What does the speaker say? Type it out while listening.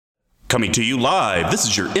Coming to you live, this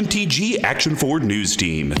is your MTG Action Forward News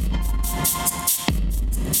Team.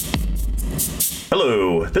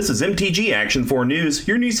 Hello, this is MTG Action 4 News,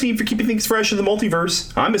 your news team for keeping things fresh in the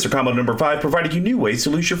multiverse. I'm Mr. Combo number 5, providing you new ways to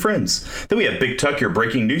lose your friends. Then we have Big Tuck, your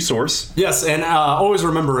breaking news source. Yes, and always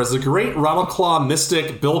remember, as the great Rattleclaw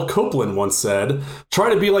mystic Bill Copeland once said,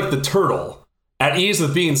 try to be like the turtle, at ease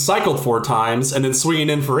with being cycled 4 times and then swinging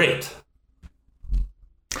in for 8.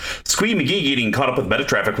 Squee McGee getting caught up with meta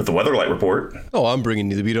traffic with the Weatherlight report. Oh, I'm bringing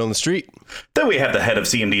you the beat on the street. Then we have the head of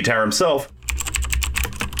CMD Tower himself.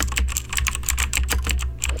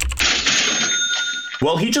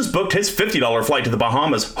 Well, he just booked his $50 flight to the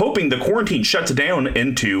Bahamas, hoping the quarantine shuts down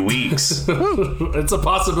in 2 weeks. It's a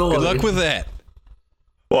possibility. Good luck with that.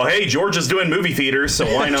 Well, hey, Georgia's doing movie theaters, so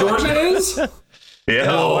why not? Georgia is? Yeah.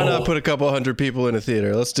 Oh, why not put a couple hundred people in a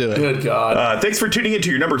theater? Let's do it. Good God. Thanks for tuning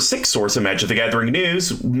into your number 6 source of Magic the Gathering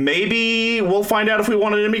news. Maybe we'll find out if we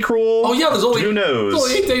want an Enemy Cruel. Oh, yeah, there's only 8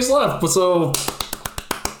 8 days left, so...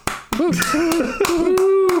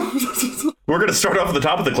 We're going to start off at the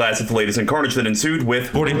top of the class with the latest in Carnage that ensued with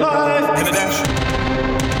 45 and a dash.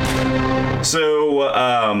 So,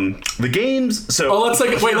 the games... So, let's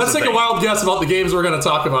take a wild guess about the games we're going to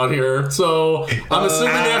talk about here. So, I'm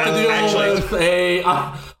assuming they have to deal with a...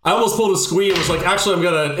 I almost pulled a squee and was like, actually, I'm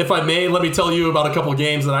going to, if I may, let me tell you about a couple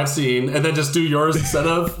games that I've seen, and then just do yours instead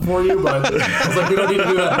of for you, but I was like, we don't need to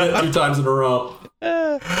do that bit 2 times in a row.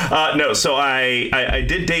 No, so I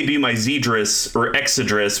did debut my Zedris or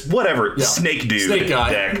Exodus, whatever, Snake Dude Snake guy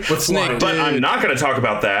deck. with Snake, but I'm not going to talk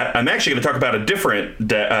about that. I'm actually going to talk about a different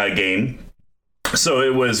game. So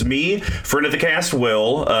it was me, friend of the cast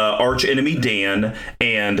Will, arch enemy Dan,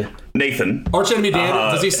 and Nathan. Arch enemy Dan,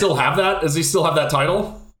 does he still have that? Does he still have that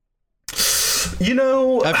title? You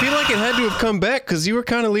know, I feel like it had to have come back because you were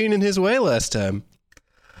kind of leaning his way last time.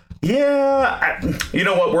 Yeah, you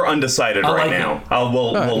know what? We're undecided right now.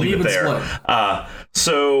 We'll leave it there.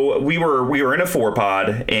 So we were in a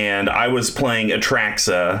 4-pod, and I was playing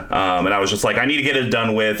Atraxa, and I was just like, I need to get it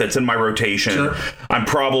done with. It's in my rotation. Sure. I'm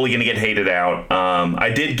probably going to get hated out. I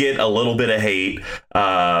did get a little bit of hate.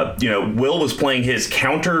 Will was playing his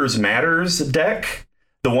Counters Matters deck,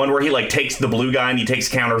 the one where he like takes the blue guy and he takes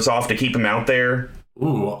counters off to keep him out there.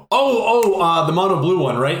 Ooh. The mono blue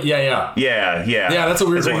one, right? Yeah. Yeah, that's a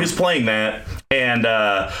weird one. So he was playing that, and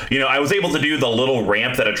I was able to do the little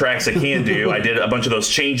ramp that Atraxa can do. I did a bunch of those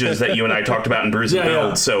changes that you and I talked about in Brews and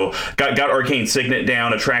Build. So got Arcane Signet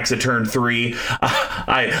down. Atraxa turn 3.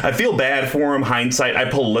 I feel bad for him. Hindsight, I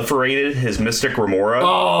proliferated his Mystic Remora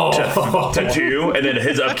to 2, and then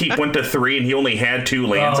his upkeep went to 3, and he only had 2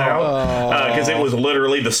 lands out because it was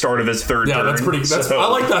literally the start of his 3rd turn. Yeah, that's pretty. I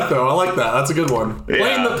like that though. I like that. That's a good one.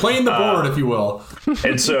 Playing the board, if you will.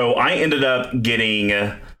 And so I ended up getting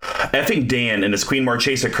effing Dan in his Queen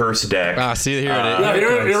Marchesa Curse deck. See, here it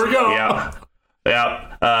is. Here we go.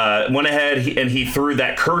 Yeah. Went ahead and he threw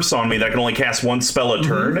that curse on me that I can only cast 1 spell a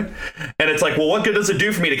turn. And it's like, well, what good does it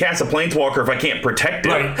do for me to cast a Planeswalker if I can't protect it?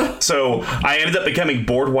 Right. So I ended up becoming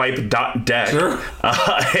board wipe deck. Sure.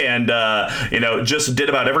 Just did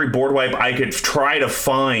about every board wipe I could try to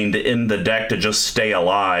find in the deck to just stay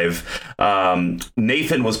alive.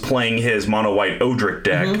 Nathan was playing his mono white Odric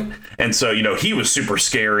deck. And so, he was super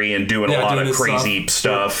scary and doing a lot of crazy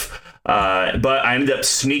stuff. But I ended up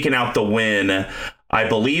sneaking out the win. I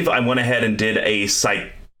believe I went ahead and did a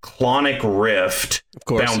Cyclonic Rift,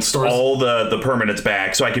 bounced all the permanents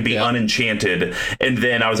back so I could be unenchanted. And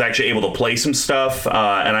then I was actually able to play some stuff, and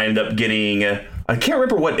I ended up getting, I can't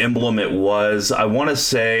remember what emblem it was. I want to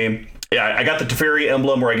say... Yeah, I got the Teferi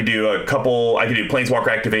emblem where I could do Planeswalker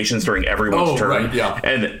activations during everyone's turn. Right, yeah.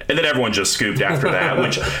 And then everyone just scooped after that,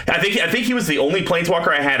 which I think he was the only Planeswalker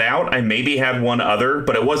I had out. I maybe had one other,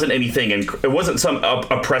 but it wasn't anything, and it wasn't some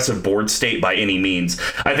oppressive board state by any means.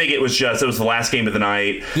 I think it was the last game of the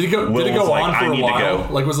night. Did it go on for a while?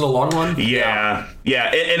 Like, was it a long one? Yeah. Yeah,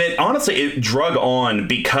 and it honestly, it drug on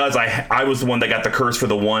because I was the one that got the curse for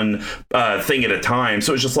the one thing at a time.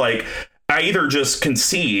 So it's just like, I either just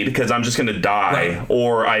concede because I'm just going to die,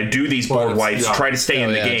 or I do these board wipes, try to stay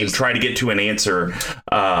in the game, try to get to an answer.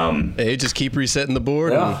 Hey, just keep resetting the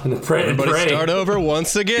board. And pray. Everybody start over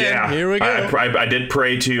once again. Yeah, here we go. I did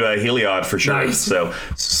pray to Heliod for sure. Nice. So,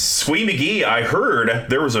 Squee McGee, I heard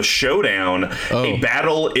there was a showdown, a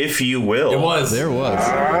battle, if you will. It was. There was.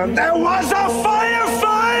 There was a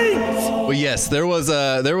firefight! Well, yes, there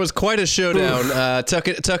was quite a showdown.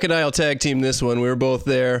 Tuck and I'll tag team this one. We were both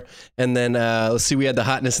there, and then let's see, we had the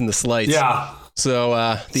hotness and the slice. Yeah. So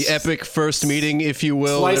the epic first meeting, if you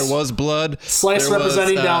will. There was blood. Slice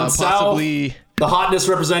representing down possibly south. the hotness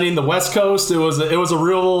representing the West Coast. It was a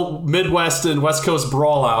real Midwest and West Coast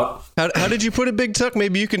brawl out. How did you put it, Big Tuck?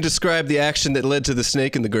 Maybe you can describe the action that led to the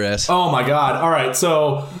snake in the grass. Oh my God! All right,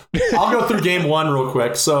 so I'll go through game one real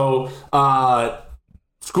quick. So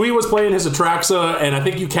Squee was playing his Atraxa, and I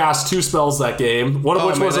think you cast 2 spells that game. One of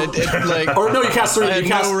which was or no, you cast 3. You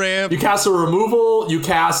cast ramp. You cast a removal. You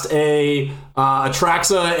cast a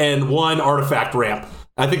Atraxa and 1 artifact ramp.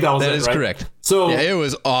 I think that was That it, is right? correct. So yeah, it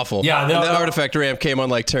was awful. Yeah, and that artifact ramp came on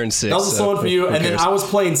like turn 6. That was a slow one for you. Who And then cares? I was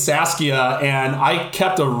playing Saskia, and I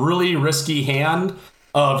kept a really risky hand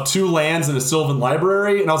of 2 lands in a Sylvan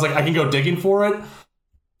Library, and I was like, I can go digging for it.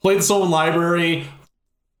 Played the Sylvan Library.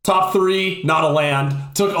 Top 3, not a land.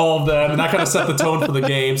 Took all of them, and that kind of set the tone for the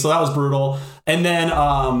game. So that was brutal. And then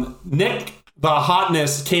Nick, the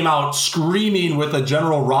hotness, came out screaming with a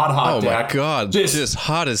General Rodhot deck. Oh my God, just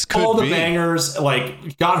hot as could be. All the bangers,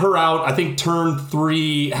 like, got her out. I think turn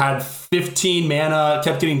 3 had 15 mana,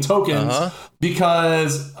 kept getting tokens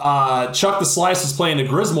because Chuck the Slice was playing a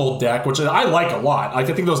Griswold deck, which I like a lot. Like,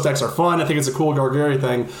 I think those decks are fun. I think it's a cool Gargari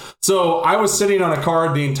thing. So I was sitting on a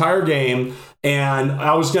card the entire game, and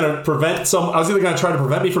I was going to I was either going to try to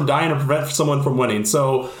prevent me from dying or prevent someone from winning.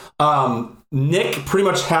 So Nick pretty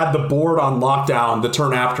much had the board on lockdown the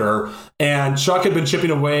turn after, and Chuck had been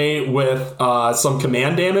chipping away with some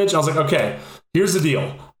command damage. I was like, okay, here's the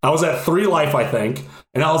deal. I was at 3 life, I think,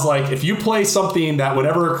 and I was like, if you play something that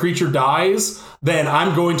whenever a creature dies, then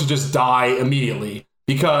I'm going to just die immediately,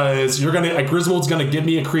 because Griswold's going to give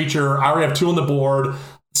me a creature. I already have 2 on the board.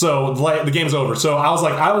 So the game's over. So I was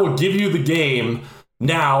like, I will give you the game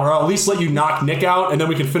now, or I'll at least let you knock Nick out, and then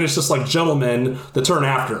we can finish this like gentlemen the turn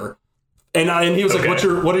after. And he was like,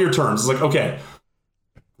 what are your terms? I was like, okay,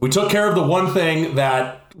 we took care of the one thing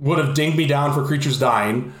that would have dinged me down for creatures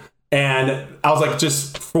dying. And I was like,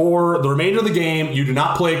 just for the remainder of the game, you do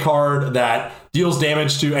not play a card that deals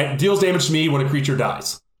damage to me when a creature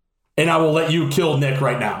dies. And I will let you kill Nick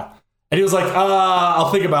right now. And he was like,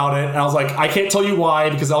 I'll think about it. And I was like, I can't tell you why,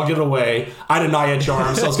 because I'll give it away. I had a Naya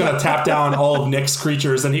Charm, so I was going to tap down all of Nick's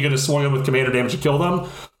creatures, and he could have swung in with commander damage to kill them.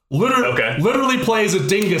 Literally plays a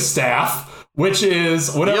Dingus Staff, which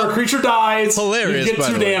is whenever a creature dies, hilarious, you get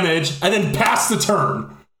 2 damage, and then pass the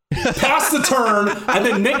turn. And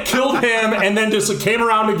then Nick killed him, and then just came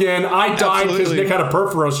around again. I died because Nick had a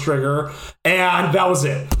Perforos trigger, and that was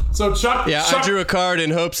it. So Chuck, I drew a card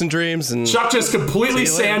in hopes and dreams, and Chuck just completely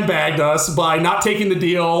sandbagged us by not taking the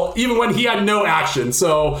deal, even when he had no action.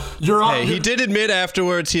 So you're on. Hey, he did admit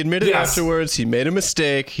afterwards. He admitted afterwards he made a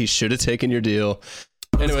mistake. He should have taken your deal.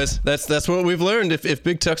 Anyways, that's what we've learned. If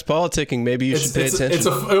Big Tuck's politicking, maybe you should pay attention.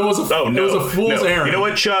 It was a fool's errand. You know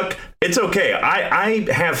what, Chuck? It's okay.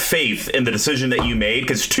 I have faith in the decision that you made,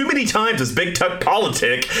 because too many times does Big Tuck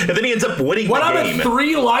politic, and then he ends up winning the game. I'm at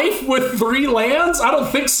 3 life with 3 lands? I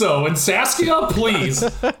don't think so. And Saskia, please.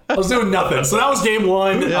 I was doing nothing. So that was game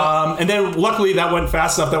 1. Yeah. And then luckily that went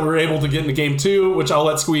fast enough that we were able to get into game 2, which I'll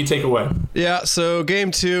let Squee take away. Yeah, so game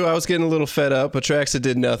 2, I was getting a little fed up. Atraxa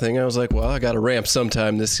did nothing. I was like, well, I got to ramp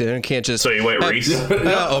sometime this year. I can't just... So you went Reese?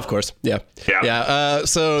 Of course. Yeah.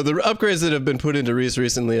 So the upgrades that have been put into Reese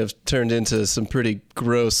recently have turned into some pretty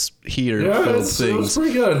gross heater-filled things. It was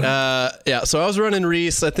pretty good. So I was running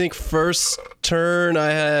Reese. I think first turn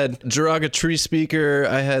I had Jiraga Tree Speaker,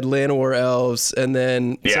 I had Llanowar Elves, and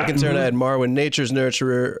then second turn I had Marwyn Nature's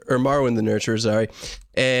Nurturer, or Marwyn the Nurturer, sorry.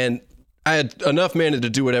 And I had enough mana to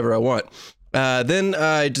do whatever I want. Then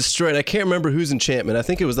I destroyed, I can't remember whose enchantment. I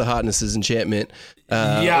think it was the Hotness's enchantment.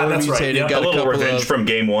 That's right. Yeah. Got a little revenge from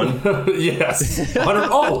game 1. Yes.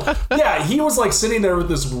 He was like sitting there with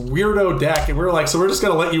this weirdo deck, and we were like, so we're just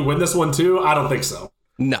going to let you win this one too? I don't think so.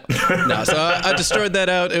 No. So I destroyed that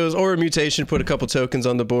out. It was Aura Mutation, put a couple tokens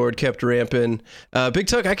on the board, kept ramping. Big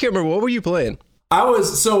Tuck, I can't remember. What were you playing?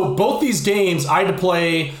 So both these games, I had to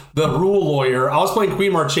play the rule lawyer. I was playing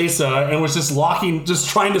Queen Marchesa and was just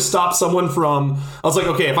trying to stop someone from, I was like,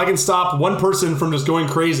 okay, if I can stop one person from just going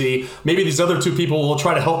crazy, maybe these other 2 people will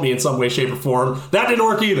try to help me in some way, shape, or form. That didn't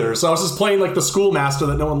work either. So I was just playing like the schoolmaster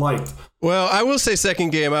that no one liked. Well, I will say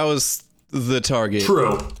second game, I was the target.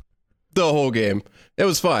 True. The whole game. It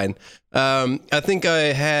was fine. I think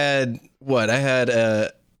I had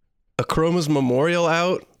a Chroma's Memorial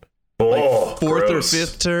out. Like 4th or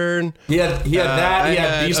 5th turn. He had that. He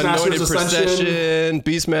had Beastmaster's Ascension.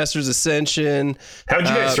 Beastmaster's Ascension. How'd you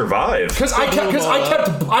guys survive? Because I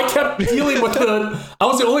kept dealing with I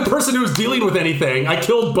was the only person who was dealing with anything. I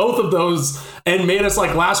killed both of those and made us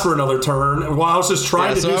like last for another turn while I was just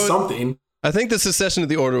trying to do something. I think the succession of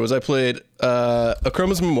the order was I played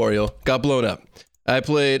Chroma's Memorial, got blown up. I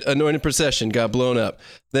played Anointed Procession, got blown up.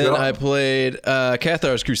 Then I played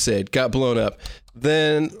Cathar's Crusade, got blown up.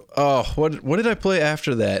 Then, what did I play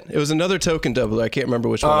after that? It was another token doubler. I can't remember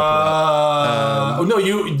which one I put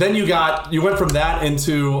out. You went from that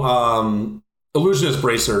into Illusionist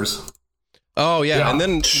Bracers. Oh, yeah. And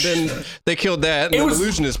then they killed that. And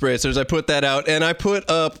Illusionist Bracers, I put that out. And I put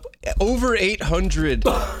up over 800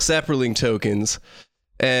 Saproling tokens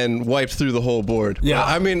and wiped through the whole board. Yeah.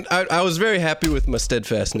 I mean, I was very happy with my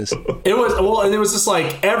steadfastness. It was just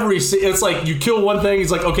like it's like you kill one thing,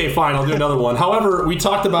 he's like, okay, fine, I'll do another one. However, we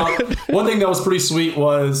talked about, one thing that was pretty sweet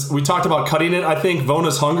was we talked about cutting it, I think,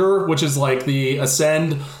 Vona's Hunger, which is like the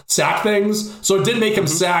Ascend sack things. So it did make him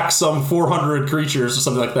sack some 400 creatures or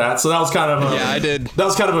something like that. So that was kind of I did. That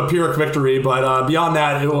was kind of a Pyrrhic victory, but beyond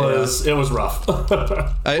that, it was rough.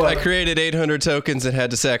 I created 800 tokens and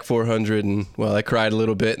had to sack 400, and I cried a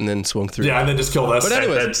little bit and then swung through. Yeah, and then just killed us. But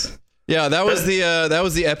anyways, that was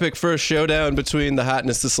the epic first showdown between the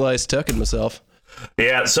Hotness, the Slice, Tuck, and myself.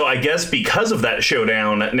 Yeah, so I guess because of that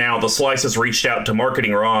showdown, now the Slice has reached out to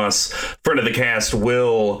Marketing Ross, friend of the cast,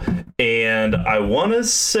 Will, and I want to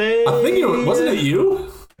say... I think wasn't it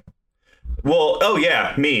you? Well, oh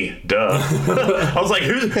yeah, me, duh. I was like,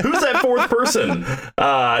 who's that fourth person?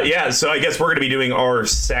 So I guess we're going to be doing our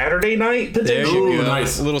Saturday night potentially. There you go.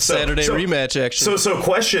 Nice. A little Saturday rematch action. So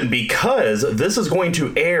question, because this is going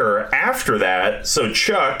to air after that, so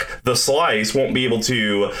Chuck, the Slice, won't be able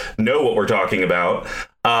to know what we're talking about.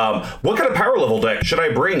 What kind of power level deck should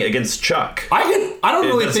I bring against Chuck? I don't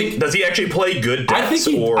really think... Does he actually play good decks?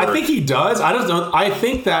 I think he does. I don't know. I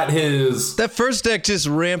think that that first deck just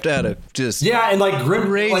ramped out of and like Grim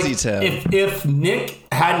crazy town. If Nick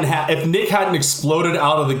hadn't exploded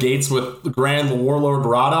out of the gates with Grand Warlord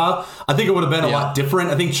Rada, I think it would have been a lot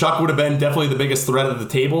different. I think Chuck would have been definitely the biggest threat at the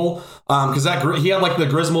table, because he had like the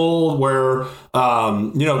Griswold where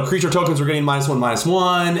creature tokens were getting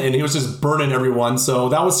 -1/-1, and he was just burning everyone. So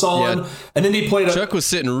that was solid. Yeah. And then he played Chuck was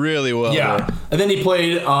sitting really well. Yeah. There. And then he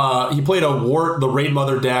played the Raid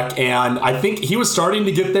Mother deck, and I think he was starting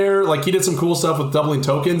to get there. Like, he did some cool stuff with doubling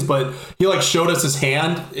tokens, but he like showed us his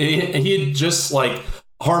hand. He had just like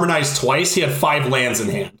harmonized twice. He had 5 lands in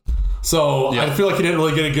hand. So I feel like he didn't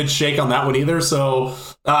really get a good shake on that one either. So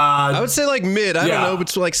I would say like mid. I don't know,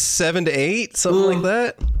 but like 7 to 8, something like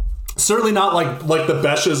that. Certainly not like the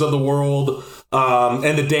Beshes of the world.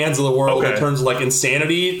 And the Dans of the world in terms of like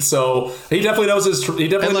insanity. So he definitely knows his.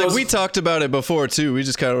 We talked about it before too. We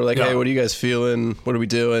just kind of were like, hey, what are you guys feeling? What are we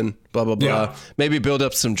doing? Blah blah blah. Yeah. Maybe build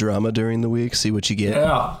up some drama during the week. See what you get.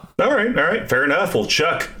 Yeah. All right. Fair enough. Well,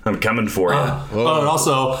 Chuck, I'm coming for you. And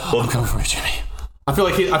also, I'm coming for you, Jimmy. I feel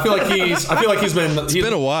like he's been. It's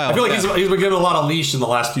been a while. I feel like he's been given a lot of leash in the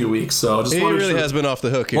last few weeks. So just he really has been off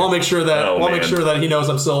the hook here. I'll make sure that he knows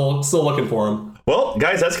I'm still looking for him. Well,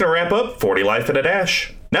 guys, that's going to wrap up 40 Life at a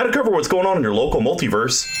Dash. Now to cover what's going on in your local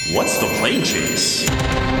multiverse, what's the Plane Chase?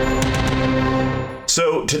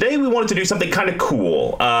 So today we wanted to do something kind of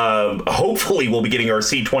cool. Hopefully we'll be getting our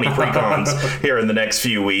C20 precons here in the next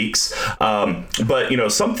few weeks.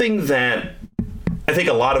 But, something that I think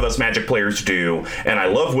a lot of us Magic players do, and I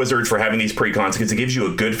love Wizards for having these precons because it gives you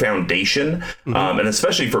a good foundation, and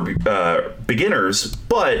especially for beginners.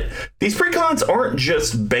 But these precons aren't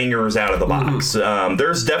just bangers out of the box.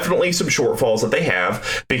 There's definitely some shortfalls that they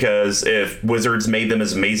have, because if Wizards made them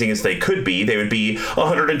as amazing as they could be, they would be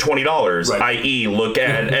 $120, i.e. look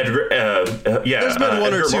at Edgar. There's been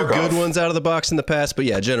one or two good ones out of the box in the past, but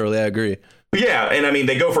generally I agree. Yeah, and I mean,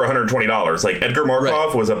 they go for $120. Like, Edgar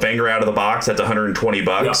Markov was a banger out of the box. That's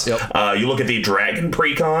 $120. Yep. You look at the Dragon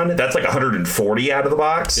Precon, that's like $140 out of the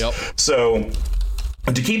box. Yep. So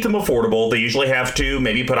to keep them affordable, they usually have to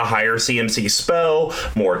maybe put a higher CMC spell,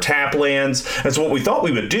 more tap lands. And so what we thought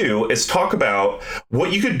we would do is talk about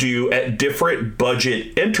what you could do at different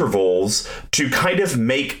budget intervals to kind of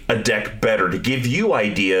make a deck better, to give you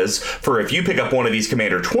ideas for if you pick up one of these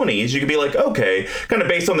Commander 20s, you could be like, okay, kind of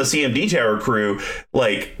based on the CMD Tower crew,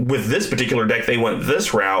 like with this particular deck, they went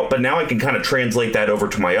this route, but now I can kind of translate that over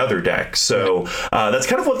to my other deck. So that's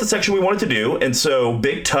kind of what the section we wanted to do. And so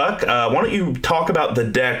Big Tuck, why don't you talk about the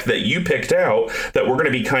deck that you picked out that we're going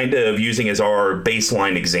to be kind of using as our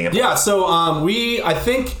baseline example. Yeah, so I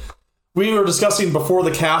think we were discussing before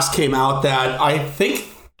the cast came out that I think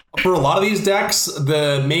for a lot of these decks,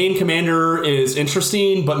 the main commander is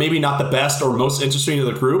interesting, but maybe not the best or most interesting to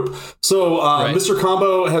the group. So Mr.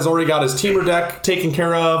 Combo has already got his Teamer deck taken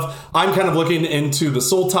care of. I'm kind of looking into the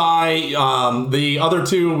Sultai. The other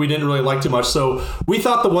two we didn't really like too much. So we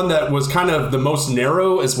thought the one that was kind of the most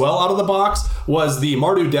narrow as well out of the box was the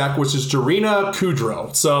Mardu deck, which is Jarina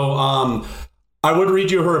Kudro. So I would read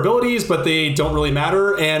you her abilities, but they don't really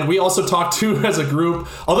matter. And we also talked to as a group,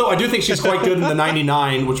 although I do think she's quite good in the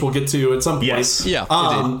 99, which we'll get to at some point. Yes. Yeah.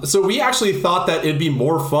 So we actually thought that it'd be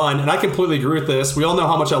more fun, and I completely agree with this. We all know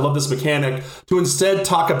how much I love this mechanic, to instead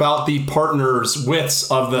talk about the partners withs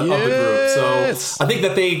of the group. So I think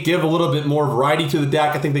that they give a little bit more variety to the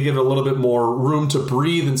deck. I think they give it a little bit more room to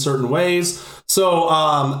breathe in certain ways. So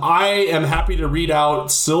I am happy to read out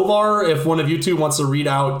Sylvar if one of you two wants to read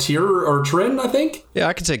out Tyr or Trin, I think. Yeah,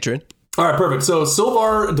 I can take Trin. All right, perfect. So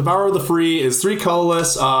Sylvar, Devourer of the Free, is 3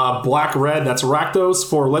 colorless, black-red. That's Rakdos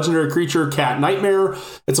for legendary creature, Cat Nightmare.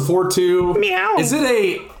 It's a 4/2. Meow. Is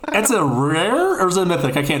it it's a rare or is it a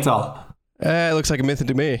mythic? I can't tell. It looks like a mythic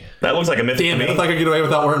to me. That looks like a mythic Damn to it, me. I thought I could get away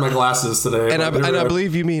without wearing my glasses today. And I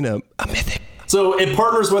believe you mean a mythic. So it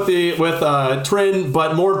partners with Trin,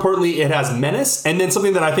 but more importantly, it has Menace. And then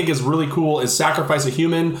something that I think is really cool is Sacrifice a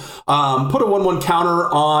Human. Put a 1/1 counter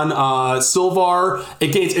on Sylvar.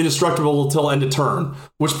 It gains indestructible until end of turn,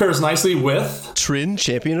 which pairs nicely with Trin,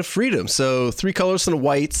 Champion of Freedom. So 3 colors and a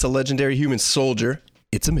white. It's a legendary human soldier.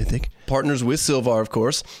 It's a mythic. Partners with Sylvar, of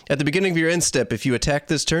course. At the beginning of your end step, if you attack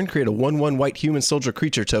this turn, create a 1/1 white human soldier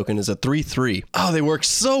creature token as a 3/3. Oh, they work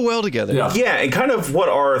so well together. Yeah, and kind of what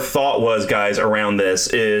our thought was, guys, around this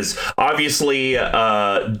is obviously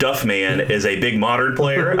Duffman is a big modern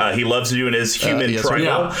player. He loves doing his human yes,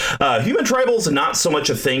 tribal. Human tribal is not so much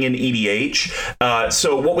a thing in EDH.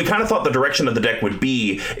 So what we kind of thought the direction of the deck would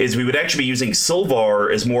be is we would actually be using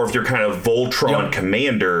Sylvar as more of your kind of Voltron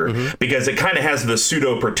commander, because it kind of has the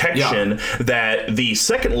pseudo protection that the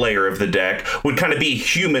second layer of the deck would kind of be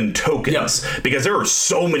human tokens, because there are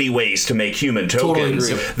so many ways to make human tokens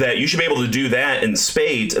that you should be able to do that in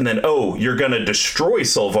spades. And then, you're going to destroy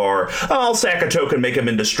Sylvar. I'll sack a token, make him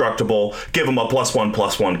indestructible, give him a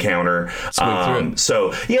 +1/+1 counter.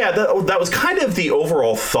 So yeah, that was kind of the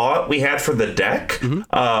overall thought we had for the deck.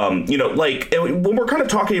 Like when we're kind of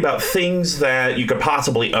talking about things that you could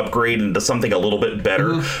possibly upgrade into something a little bit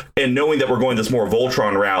better, and knowing that we're going this more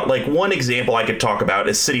Voltron route, like one example I could talk about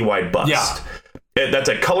is Citywide Bust. That's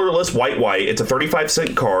a colorless white. It's a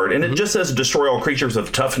 35-cent card, and it just says destroy all creatures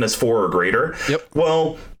of toughness 4 or greater.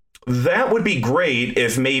 Well, that would be great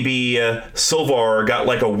if maybe Sylvar got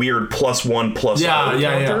like a weird +1/+1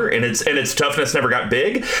 counter, and its toughness never got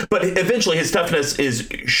big. But eventually, his toughness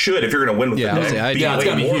should, if you're going to win with the deck, be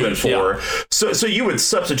way more than 4. So you would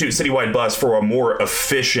substitute Citywide Bust for a more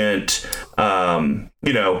efficient, board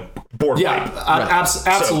wipe.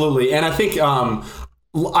 Absolutely. And I think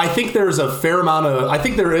there is a fair amount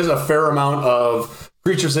of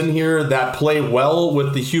creatures in here that play well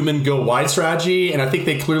with the human go wide strategy, and I think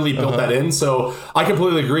they clearly built that in. So I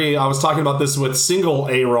completely agree. I was talking about this with single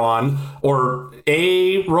Aaron, or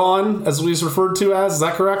Aaron as he's referred to as. Is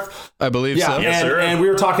that correct? I believe so. Yes, sir. And we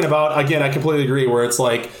were talking about, again, I completely agree, where it's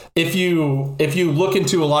like if you look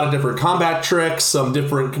into a lot of different combat tricks, some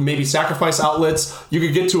different maybe sacrifice outlets, you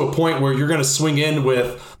could get to a point where you're going to swing in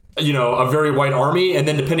with a very white army, and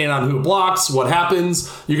then depending on who blocks, what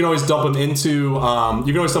happens, you can always dump them into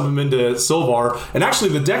Sylvar. And actually,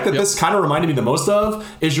 the deck that this kind of reminded me the most of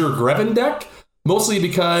is your Greven deck. Mostly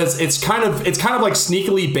because it's kind of like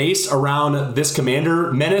sneakily based around this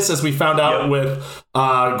commander. Menace, as we found out with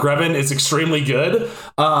Greven, is extremely good. You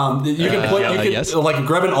can play. Like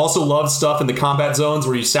Greven also loves stuff in the combat zones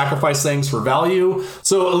where you sacrifice things for value.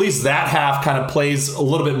 So at least that half kind of plays a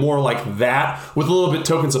little bit more like that, with a little bit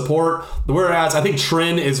token support. Whereas I think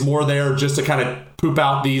Trin is more there just to kind of poop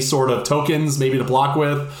out these sort of tokens, maybe to block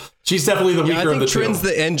with. She's definitely the weaker of the two. Trin's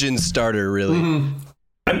the engine starter, really.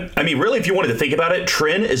 I mean, really, if you wanted to think about it,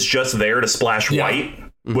 Trin is just there to splash white,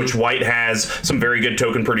 which white has some very good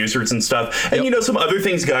token producers and stuff. And, some other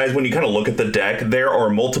things, guys, when you kind of look at the deck, there are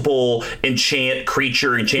multiple enchanted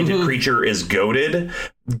creature is goaded.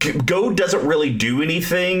 Goad doesn't really do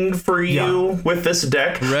anything for you with this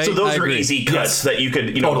deck. Right, so those are easy cuts that you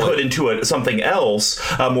could put into something else,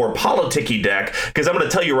 a more politic-y deck. Because I'm going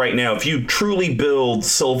to tell you right now, if you truly build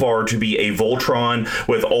Sylvar to be a Voltron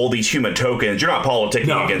with all these human tokens, you're not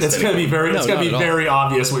politicking against it's going to be very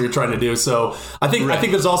obvious what you're trying to do. So I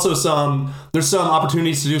think there's also some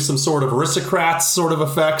opportunities to do some sort of aristocrats sort of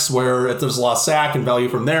effects where there's a lot of sack and value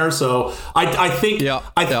from there. So I think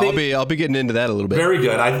I'll be getting into that a little bit. Very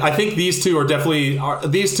good. I think these two are definitely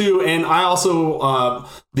these two, and I also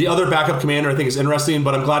the other backup commander I think is interesting.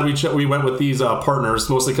 But I'm glad we went with these partners,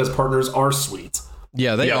 mostly because partners are sweet.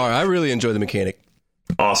 Yeah, they are. I really enjoy the mechanic.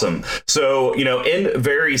 Awesome. So, in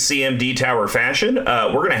very CMD Tower fashion,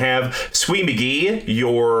 we're going to have Squee McGee,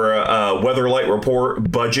 your Weatherlight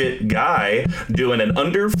Report budget guy, doing an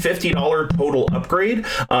under $50 total upgrade.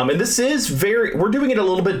 And this is we're doing it a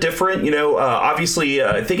little bit different. Obviously,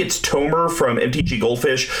 I think it's Tomer from MTG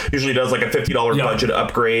Goldfish usually does like a $50 budget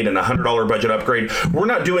upgrade and a $100 budget upgrade. We're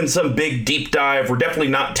not doing some big deep dive. We're definitely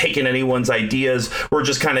not taking anyone's ideas. We're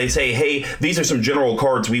just kind of say, hey, these are some general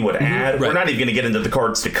cards we would add. Right. We're not even going to get into the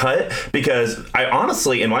cards to cut, because I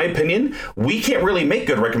honestly, in my opinion, we can't really make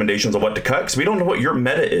good recommendations on what to cut because we don't know what your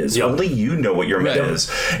meta is. Only you know what your meta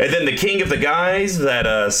is. And then the king of the guys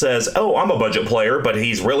that says, oh, I'm a budget player, but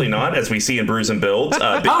he's really not, as we see in Brews and Builds.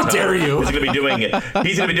 How dare you? He's going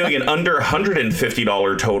to be doing an under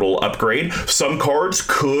 $150 total upgrade. Some cards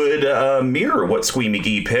could mirror what Squee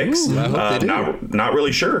McGee picks. Ooh, not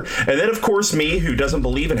really sure. And then, of course, me, who doesn't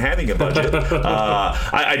believe in having a budget.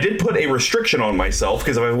 I did put a restriction on myself,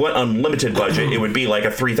 because if I went unlimited budget, it would be like a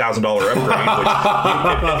 $3,000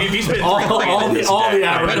 upgrade. If you spend all the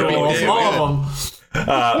average rolls, all of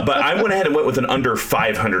them. But I went ahead and went with an under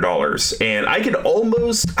 $500, and I could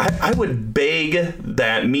I would beg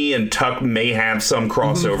that me and Tuck may have some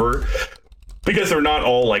crossover. Because they're not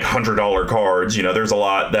all like $100 cards, there's a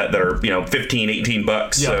lot that are, $15, $18.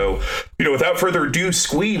 Yep. So, without further ado,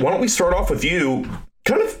 Squee, why don't we start off with you?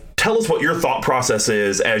 Kind of tell us what your thought process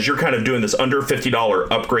is as you're kind of doing this under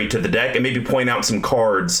 $50 upgrade to the deck, and maybe point out some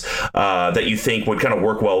cards that you think would kind of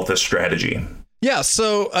work well with this strategy. Yeah,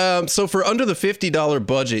 so for under the $50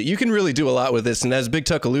 budget, you can really do a lot with this, and as Big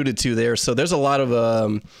Tuck alluded to there, so there's a lot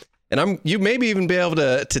of you maybe even be able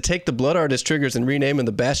to take the Blood Artist triggers and rename them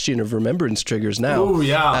the Bastion of Remembrance triggers now. Oh,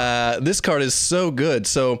 yeah. This card is so good.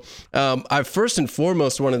 So I first and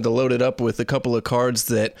foremost wanted to load it up with a couple of cards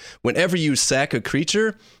that whenever you sack a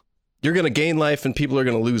creature, you're going to gain life and people are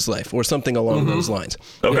going to lose life, or something along those lines.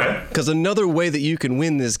 Okay. Because another way that you can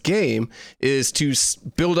win this game is to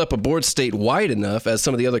build up a board state wide enough, as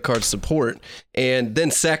some of the other cards support, and then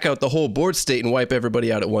sack out the whole board state and wipe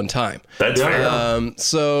everybody out at one time. That's fair.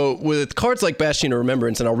 So with cards like Bastion of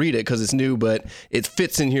Remembrance, and I'll read it because it's new, but it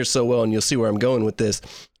fits in here so well, and you'll see where I'm going with this.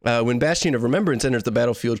 When Bastion of Remembrance enters the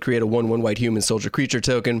battlefield, create a 1/1 white human soldier creature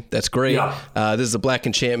token. That's great. Yeah. This is a black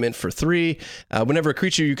enchantment for 3. Whenever a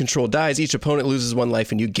creature you control dies, each opponent loses 1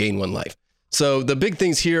 life and you gain 1 life. So the big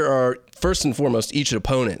things here are, first and foremost, each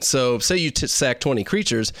opponent. So say you sack 20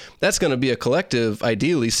 creatures, that's going to be a collective,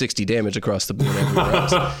 ideally 60 damage across the board everywhere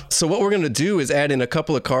else. So what we're going to do is add in a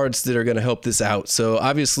couple of cards that are going to help this out. So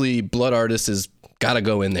obviously Blood Artist is got to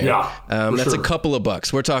go in there. Yeah, that's a couple of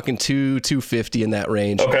bucks. We're talking $250 in that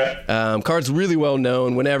range. Okay. Card's really well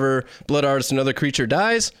known. Whenever Blood Artist, another creature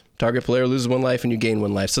dies, target player loses 1 life and you gain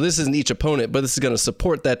 1 life. So this isn't each opponent, but this is going to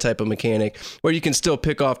support that type of mechanic where you can still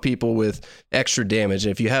pick off people with extra damage.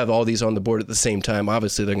 And if you have all these on the board at the same time,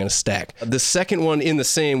 obviously they're going to stack. The second one in the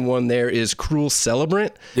same one there is Cruel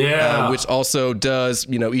Celebrant, which also does,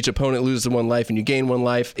 each opponent loses 1 life and you gain 1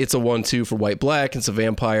 life. It's a 1/2 for white-black. It's a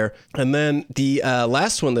vampire. And then the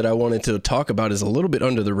last one that I wanted to talk about is a little bit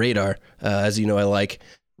under the radar. As you know, I like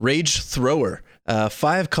Rage Thrower.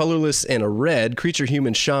 5 colorless and a red creature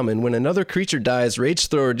human shaman. When another creature dies, Rage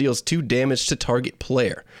Thrower deals 2 damage to target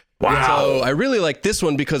player. Wow. So I really like this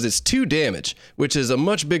one because it's 2 damage, which is a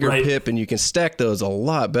much bigger pip, and you can stack those a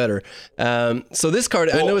lot better. So this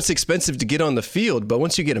card, I know it's expensive to get on the field, but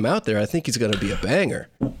once you get him out there, I think he's going to be a banger.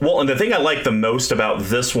 Well, and the thing I like the most about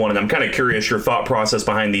this one, and I'm kind of curious your thought process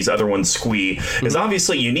behind these other ones, Squee, is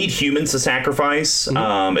obviously you need humans to sacrifice.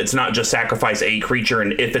 It's not just sacrifice a creature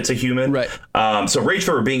and if it's a human. Right. So Rage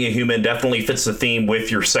Thrower being a human definitely fits the theme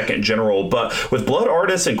with your second general. But with Blood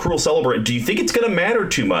Artist and Cruel Celebrant, do you think it's going to matter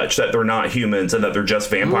too much that they're not humans and that they're just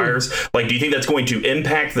vampires? Like, do you think that's going to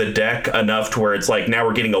impact the deck enough to where it's like now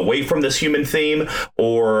we're getting away from this human theme,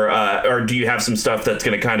 or do you have some stuff that's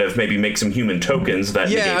going to kind of maybe make some human tokens that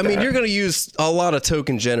you're going to use a lot of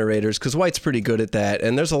token generators because white's pretty good at that,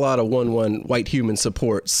 and there's a lot of 1/1 white human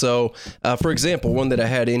support. So for example, one that I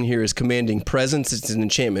had in here is Commanding Presence. It's an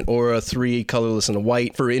enchantment, or a 3 colorless and a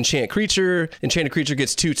white for enchanted creature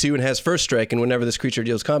gets 2/2 and has first strike, and whenever this creature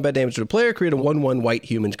deals combat damage to a player, create a 1/1 white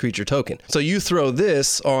human creature token. So you throw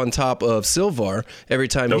this on top of Sylvar every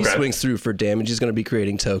time he swings through for damage. He's going to be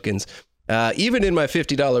creating tokens. Even in my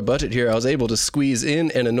 $50 budget here, I was able to squeeze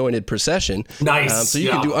in an Anointed Procession. Nice. So you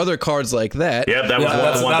can do other cards like that. Yeah, that was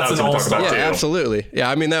the one I was going to talk about too. Yeah, absolutely. Yeah,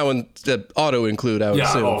 I mean, that one, auto include, I would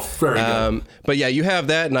assume. Oh, very good. But yeah, you have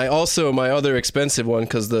that, and I also, my other expensive one,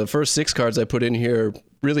 because the first 6 cards I put in here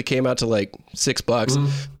really came out to like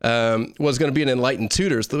 $6, was going to be an Enlightened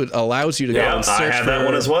Tutors that allows you to go and search I have that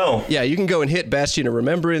one as well. Yeah, you can go and hit Bastion of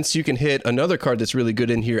Remembrance. You can hit another card that's really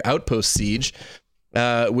good in here, Outpost Siege,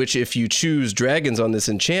 which if you choose dragons on this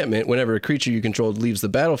enchantment, whenever a creature you control leaves the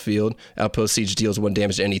battlefield, Outpost Siege deals 1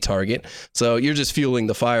 damage to any target. So you're just fueling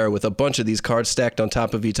the fire with a bunch of these cards stacked on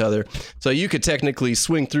top of each other. So you could technically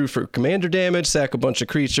swing through for commander damage, sack a bunch of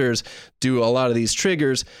creatures, do a lot of these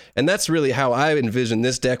triggers, and that's really how I envision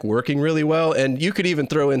this deck working really well. And you could even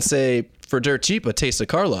throw in, say, for dirt cheap, a Taste of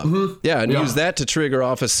Karlov. Use that to trigger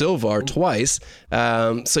off a Sylvar twice.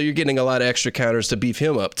 So you're getting a lot of extra counters to beef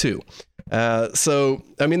him up too. So,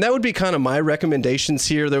 I mean, that would be kind of my recommendations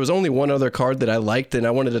here. There was only one other card that I liked, and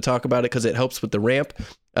I wanted to talk about it because it helps with the ramp.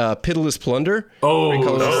 Pitiless Plunder.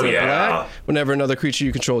 Black. Whenever another creature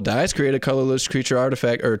you control dies, create a colorless creature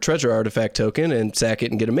artifact or treasure artifact token and sack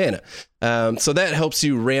it and get a mana. So that helps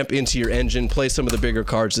you ramp into your engine, play some of the bigger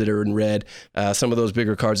cards that are in red, some of those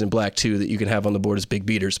bigger cards in black too that you can have on the board as big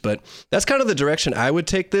beaters. But that's kind of the direction I would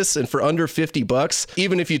take this. And for under $50,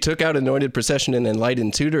 even if you took out Anointed Procession and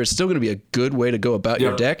Enlightened Tutor, it's still going to be a good way to go about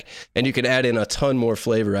your deck. And you can add in a ton more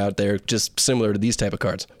flavor out there, just similar to these type of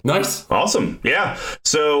cards. Nice. Awesome. Yeah.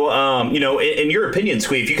 So, in your opinion,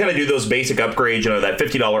 Squee, if you kind of do those basic upgrades, that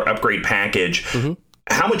 $50 upgrade package,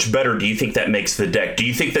 how much better do you think that makes the deck? Do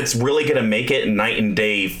you think that's really going to make it night and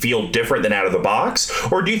day feel different than out of the box?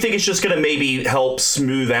 Or do you think it's just going to maybe help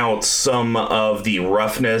smooth out some of the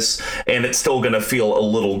roughness and it's still going to feel a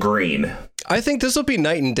little green? I think this will be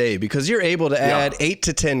night and day because you're able to add 8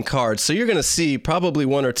 to 10 cards. So you're going to see probably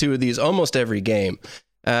 1 or 2 of these almost every game.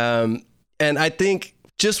 And I think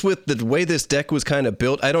just with the way this deck was kind of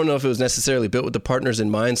built, I don't know if it was necessarily built with the partners in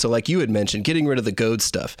mind. So like you had mentioned, getting rid of the goad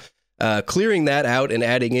stuff, clearing that out and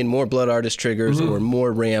adding in more Blood Artist triggers or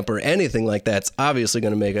more ramp or anything like that's obviously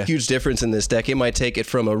going to make a huge difference in this deck. It might take it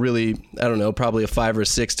from a really, I don't know, probably a 5 or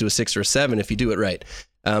 6 to a 6 or 7 if you do it right.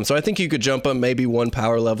 So I think you could jump up maybe 1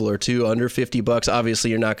 power level or 2 under $50.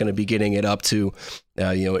 Obviously, you're not going to be getting it up to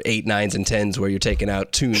 8, 9s, and 10s where you're taking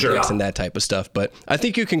out Toon decks and that type of stuff. But I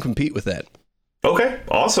think you can compete with that. Okay,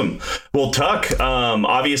 awesome. Well, Tuck,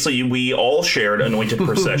 obviously we all shared Anointed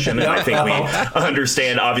Procession, and I think we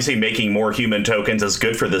understand, obviously, making more human tokens is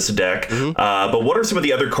good for this deck. But what are some of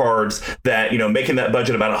the other cards that, making that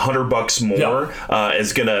budget about $100 more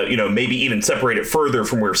is going to, maybe even separate it further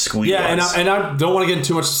from where Squee was? And I don't want to get into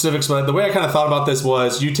too much specifics, but the way I kind of thought about this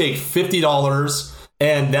was you take $50,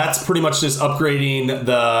 and that's pretty much just upgrading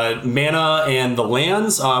the mana and the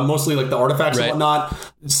lands, mostly like the artifacts and whatnot.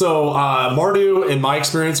 So Mardu, in my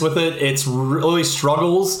experience with it, it's really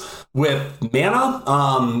struggles with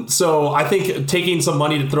mana. So I think taking some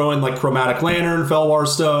money to throw in like Chromatic Lantern, Felwar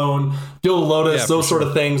Stone, Gilded Lotus, those sort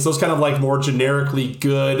of things, those kind of like more generically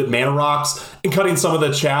good mana rocks, and cutting some of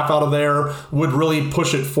the chaff out of there would really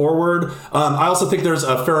push it forward. I also think there's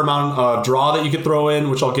a fair amount of draw that you could throw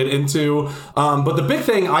in, which I'll get into. But the big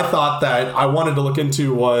thing I thought that I wanted to look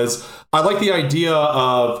into was I like the idea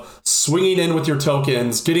of swinging in with your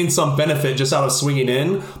tokens, getting some benefit just out of swinging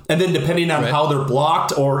in, and then depending on how they're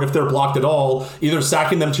blocked or if they're blocked at all, either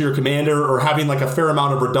sacking them to your commander or having like a fair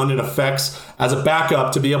amount of redundant effects as a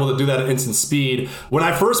backup to be able to do that at instant speed. When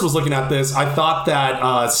I first was looking at this, I thought that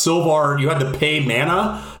Sylvar, you had to pay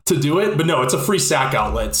mana to do it, but no, it's a free sack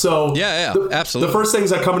outlet. So absolutely. The first things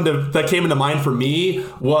that came into mind for me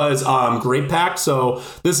was Great Pact. So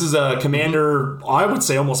this is a commander, I would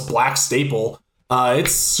say almost black staple.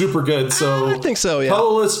 It's super good. So I think so, yeah.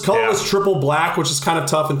 Colorless triple black, which is kind of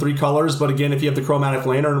tough in 3 colors. But again, if you have the Chromatic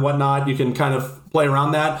Lantern and whatnot, you can kind of play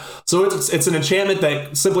around that. So it's an enchantment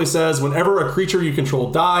that simply says whenever a creature you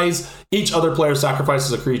control dies, each other player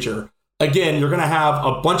sacrifices a creature. Again, you're going to have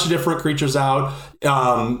a bunch of different creatures out.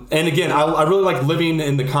 And again, I really like living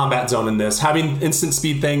in the combat zone in this, having instant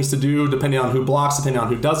speed things to do depending on who blocks, depending on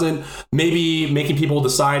who doesn't. Maybe making people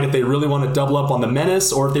decide if they really want to double up on the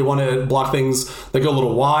menace or if they want to block things that go a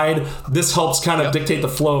little wide. This helps kind of dictate the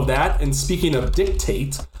flow of that. And speaking of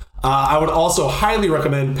dictate, I would also highly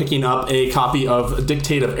recommend picking up a copy of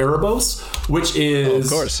Dictate of Erebos, which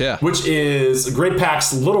is Great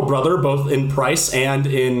Pact's little brother, both in price and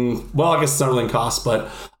in, well, I guess it's not really in cost,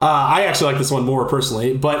 but I actually like this one more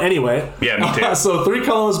personally. But anyway, yeah, me too. So 3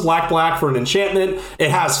 colors, black for an enchantment.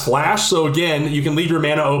 It has flash, so again, you can leave your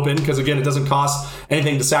mana open because again, it doesn't cost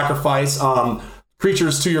anything to sacrifice.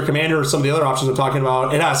 creatures to your commander, or some of the other options I'm talking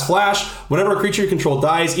about. It has flash. Whenever a creature you control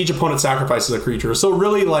dies, each opponent sacrifices a creature. So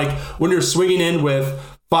really, like, when you're swinging in with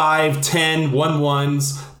 5, 10,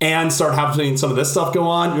 1/1s and start having some of this stuff go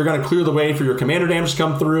on, you're going to clear the way for your commander damage to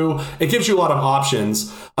come through. It gives you a lot of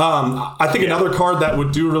options. I think another card that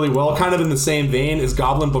would do really well, kind of in the same vein, is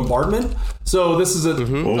Goblin Bombardment. So this is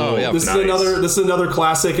this is another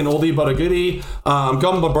classic, an oldie but a goodie.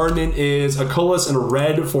 Goblin Bombardment is a colorless and a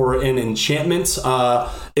red for an enchantment.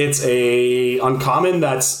 It's a uncommon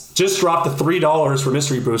that's just dropped to $3 for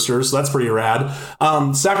mystery boosters, so that's pretty rad.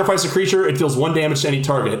 Sacrifice a creature, it deals 1 damage to any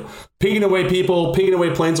target. Pinging away people, pinging away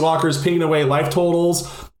planeswalkers, pinging away life totals,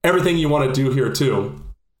 everything you want to do here too.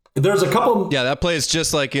 There's a couple. Yeah, that plays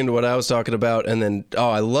just like into what I was talking about. And then,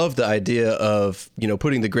 I love the idea of,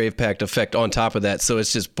 putting the Grave Pact effect on top of that. So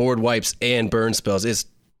it's just board wipes and burn spells. It's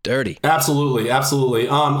dirty. Absolutely.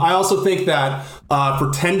 I also think that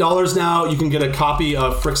for $10 now, you can get a copy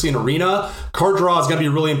of Phyrexian Arena. Card draw is going to be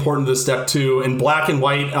really important to this deck too. And black and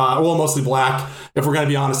white, mostly black, if we're going to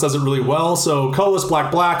be honest, does it really well. So colorless,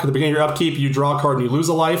 black, at the beginning of your upkeep, you draw a card and you lose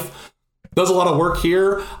a life. Does a lot of work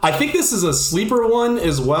here. I think this is a sleeper one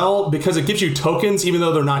as well because it gives you tokens even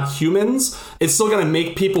though they're not humans. It's still going to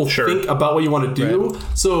make people think about what you want to do. Right.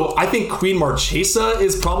 So I think Queen Marchesa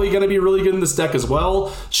is probably going to be really good in this deck as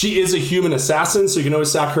well. She is a human assassin, so you can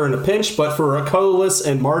always sack her in a pinch. But for a colorless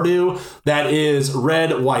and Mardu, that is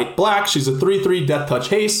red, white, black. She's a 3/3 Death Touch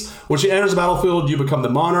Haste. When she enters the battlefield, you become the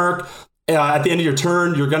monarch. At the end of your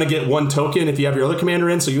turn, you're going to get 1 token if you have your other commander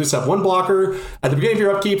in, so you just have 1 blocker. At the beginning of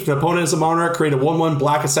your upkeep, if an opponent is a monarch, create a 1/1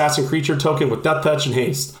 black assassin creature token with Death Touch and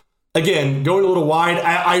Haste. Again, going a little wide,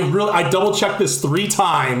 I double checked this 3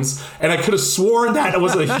 times, and I could have sworn that it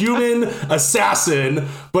was a human assassin,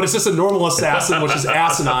 but it's just a normal assassin, which is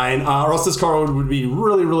asinine, or else this card would be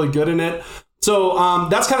really, really good in it. So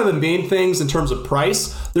that's kind of the main things in terms of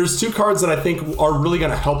price. There's 2 cards that I think are really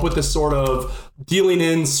going to help with this sort of dealing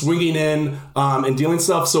in, swinging in, and dealing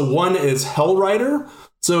stuff. So one is Hellrider.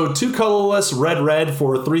 So 2 colorless, red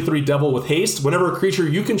for a 3/3 devil with haste. Whenever a creature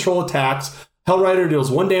you control attacks, Hellrider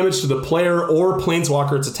deals 1 damage to the player or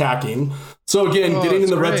planeswalker it's attacking. So again, getting in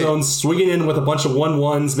the red zone, swinging in with a bunch of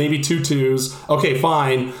 1/1s, maybe 2/2s. Okay,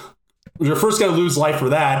 fine. You're first going to lose life for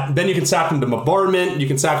that. Then you can sack them to Bombardment. You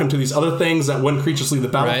can sack them to these other things that when creatures leave the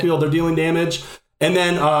battlefield, they're dealing damage. And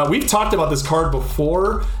then we've talked about this card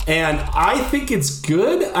before, and I think it's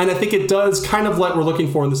good, and I think it does kind of what we're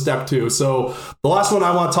looking for in this deck too. So the last one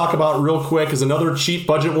I want to talk about real quick is another cheap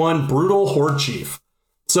budget one, Brutal Horde Chief.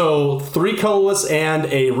 So 3 colorless and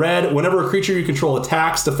a red. Whenever a creature you control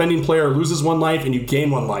attacks, defending player loses 1 life and you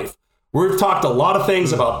gain 1 life. We've talked a lot of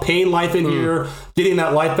things about paying life in here. Getting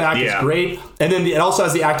that life back is great. And then it also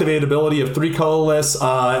has the activated ability of 3 colorless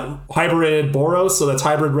hybrid Boros. So that's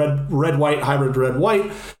hybrid red-white, hybrid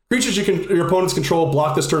red-white. Creatures your opponents control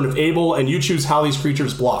block this turn if able, and you choose how these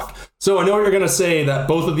creatures block. So I know you're going to say that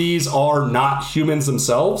both of these are not humans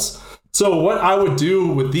themselves. So what I would do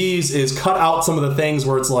with these is cut out some of the things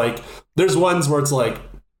where it's like, there's ones where it's like,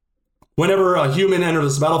 whenever a human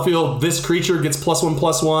enters the battlefield, this creature gets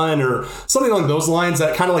 +1/+1 or something along those lines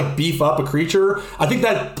that kind of like beef up a creature. I think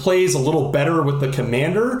that plays a little better with the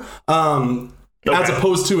commander. As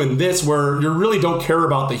opposed to in this where you really don't care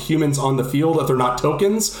about the humans on the field if they're not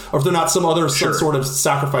tokens or if they're not some sort of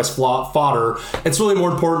sacrifice fodder. It's really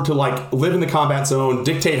more important to like live in the combat zone,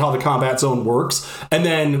 dictate how the combat zone works, and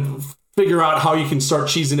then figure out how you can start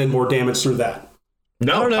cheesing in more damage through that.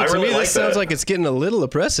 No, I don't know. To me, this sounds like it's getting a little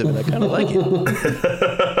oppressive, and I kind of like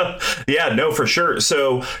it. Yeah, no, for sure.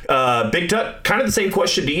 So, Big Duck, kind of the same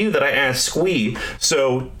question to you that I asked Squee.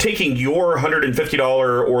 So, taking your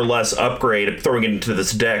 $150 or less upgrade and throwing it into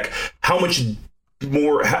this deck, how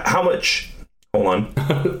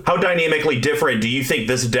dynamically different do you think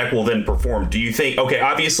this deck will then perform? Do you think,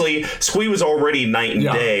 obviously Squee was already night and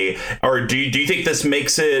day, or do you think this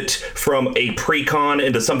makes it from a pre-con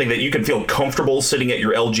into something that you can feel comfortable sitting at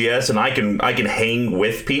your LGS and I can hang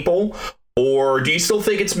with people? Or do you still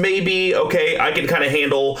think it's maybe, I can kind of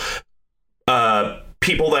handle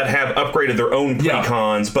people that have upgraded their own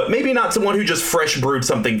pre-cons, but maybe not someone who just fresh brewed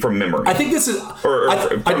something from memory. I think this is...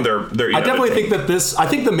 I definitely think that this... I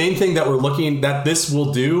think the main thing that we're looking... that this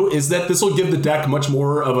will do is that this will give the deck much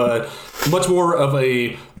more of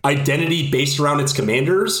a identity based around its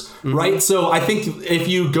commanders, right? So I think if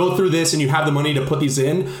you go through this and you have the money to put these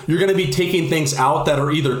in, you're going to be taking things out that are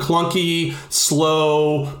either clunky,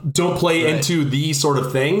 slow, don't play into these sort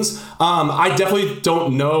of things. I definitely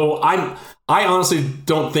don't know. I honestly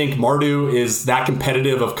don't think Mardu is that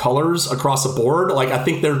competitive of colors across the board. Like, I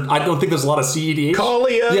don't think there's a lot of CEDH.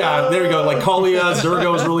 Kalia! Yeah, there you go. Like, Kalia,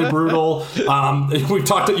 Zergo is really brutal.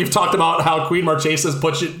 You've talked about how Queen Marchesa's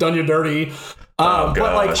done you dirty. But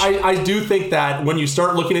like, I do think that when you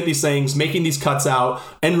start looking at these things, making these cuts out,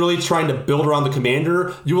 and really trying to build around the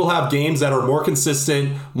commander, you will have games that are more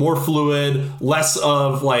consistent, more fluid, less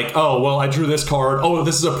of like, oh, well, I drew this card. Oh,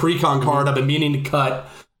 this is a pre-con card I've been meaning to cut.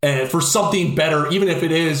 For something better, even if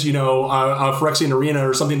it is, a Phyrexian Arena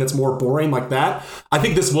or something that's more boring like that, I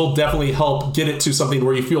think this will definitely help get it to something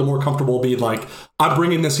where you feel more comfortable being like, I'm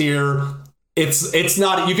bringing this here. It's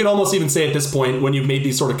not, you can almost even say at this point when you've made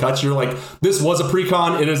these sort of cuts, you're like, this was a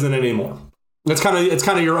pre-con, it isn't anymore. It's kind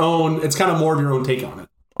of your own, it's kind of more of your own take on it.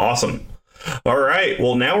 Awesome. All right.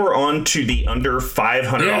 Well, now we're on to the under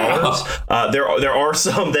 $500. Yeah. There are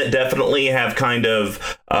some that definitely have kind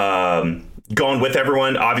of gone with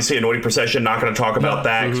everyone. Obviously, Anointing Procession, not going to talk about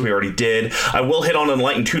that because we already did. I will hit on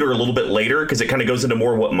Enlightened Tutor a little bit later because it kind of goes into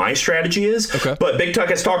more what my strategy is. Okay. But Big Tuck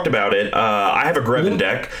has talked about it. I have a Greven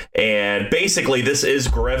deck, and basically this is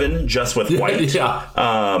Greven just with white. It's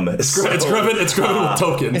Greven with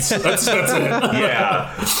tokens. That's it.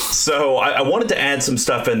 Yeah. So I wanted to add some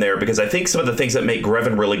stuff in there because I think some of the things that make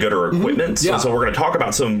Greven really good are equipments. Yeah. So we're going to talk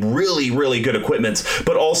about some really, really good equipments,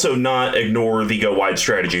 but also not ignore the go wide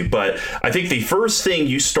strategy. But I think the first thing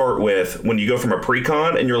you start with when you go from a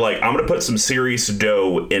pre-con and you're like, I'm going to put some serious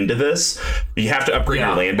dough into this, you have to upgrade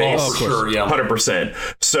your land base. Oh, for sure, yeah. 100%.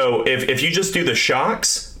 So if you just do the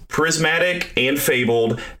shocks, Prismatic and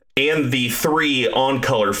Fabled, and the 3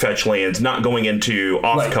 on-color fetch lands, not going into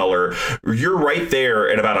off-color, you're right there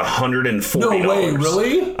at about $140. No way,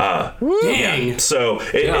 really? Dang. Yeah. So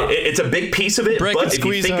it's a big piece of it, but if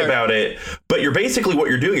you think about it, but you're basically, what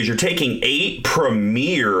you're doing is you're taking 8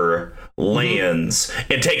 premier lands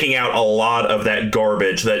and taking out a lot of that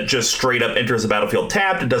garbage that just straight up enters the battlefield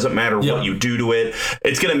tapped. It doesn't matter what you do to it.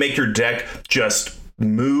 It's going to make your deck just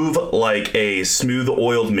move like a smooth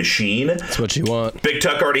oiled machine. That's what you want. Big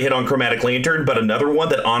Tuck already hit on Chromatic Lantern, but another one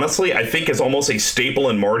that honestly I think is almost a staple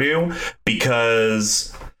in Mardu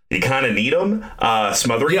because you kind of need them.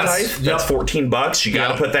 Smothering Type, that's $14. You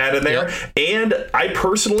got to put that in there. And I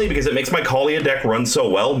personally, because it makes my Kalia deck run so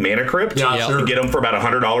well, Mana Crypt, you can get them for about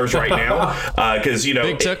 $100 right now. Because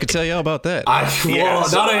Big Tuck could tell you all about that.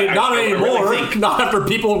 Not anymore. Really not after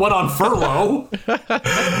people went on furlough.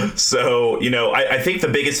 So I think the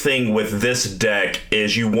biggest thing with this deck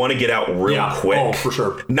is you want to get out real quick. Oh, for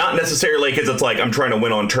sure. Not necessarily because it's like I'm trying to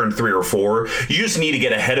win on turn 3 or 4. You just need to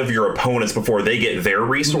get ahead of your opponents before they get their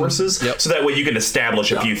resources. So that way you can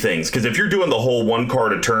establish a few things, because if you're doing the whole 1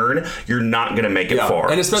 card a turn, you're not going to make it far.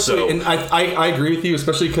 And especially, and I agree with you,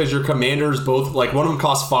 especially because your commanders both, like, one of them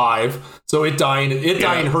costs 5, so it dying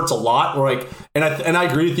hurts a lot. Or like, and I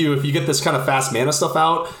agree with you, if you get this kind of fast mana stuff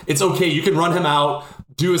out, it's okay. You can run him out,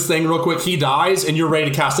 do his thing real quick, he dies, and you're ready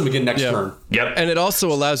to cast him again next turn. Yep. And it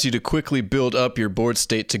also allows you to quickly build up your board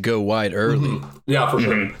state to go wide early. Yeah, for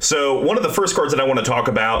sure. So one of the first cards that I want to talk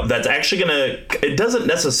about that's actually it doesn't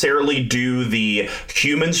necessarily do the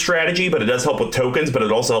human strategy, but it does help with tokens, but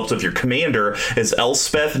it also helps with your commander, is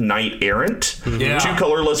Elspeth Knight Errant. 2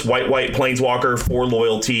 colorless, white planeswalker, 4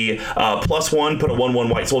 loyalty, +1, put a 1/1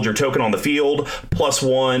 white soldier token on the field,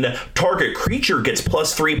 +1, target creature gets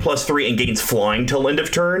 +3/+3 and gains flying till end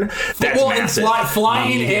of turn. That's massive. And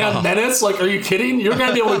flying and menace? Like, are you kidding? You're going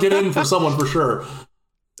to be able to get in for someone for sure.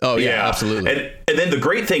 Oh, yeah, absolutely. And then the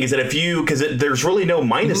great thing is that because there's really no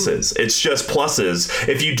minuses, it's just pluses.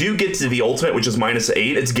 If you do get to the ultimate, which is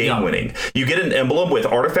 -8, it's game winning. You get an emblem with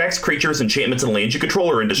artifacts, creatures, enchantments, and lands you control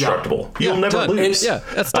are indestructible. You'll never lose.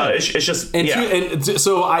 That's done. It's just,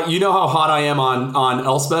 so you know how hot I am on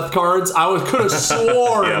Elspeth cards? I could have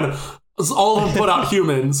sworn all of them put out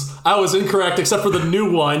humans. I was incorrect, except for the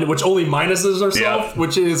new one, which only minuses herself,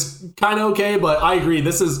 which is kind of okay. But I agree.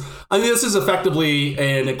 This is effectively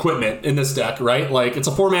an equipment in this deck, right? Like, it's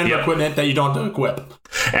a 4-mana equipment that you don't have to equip.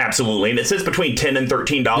 Absolutely. And it sits between $10 and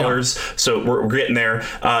 $13. So we're getting there.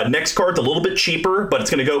 Next card's a little bit cheaper, but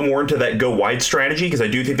it's going to go more into that go wide strategy, because I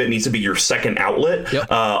do think that needs to be your second outlet.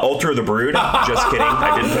 Altar of the Brood. Just kidding.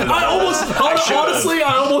 I didn't put it I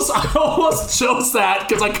almost chose that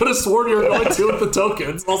because I could have sworn you were going to with the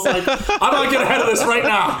tokens. I was like, I'm going to get ahead of this right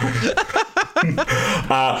now.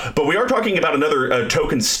 But we are talking about another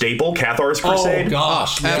token staple, Cathar's Crusade. Oh,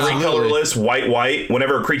 gosh. 3 colorless, white.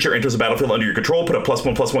 Whenever a creature enters the battlefield under your control, put a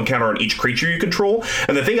 +1/+1 counter on each creature you control.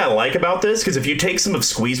 And the thing I like about this, because if you take some of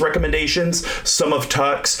Squeeze recommendations, some of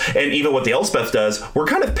Tuck's, and even what the Elspeth does, we're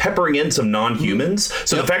kind of peppering in some non-humans.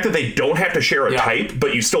 So the fact that they don't have to share a type,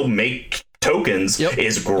 but you still make tokens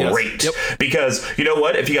is great. Because you know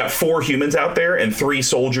what? If you got 4 humans out there and 3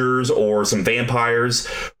 soldiers or some vampires,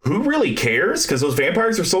 who really cares? Because those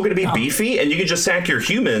vampires are still going to be beefy, and you can just sack your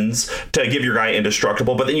humans to give your guy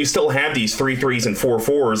indestructible, but then you still have these 3 3s and 4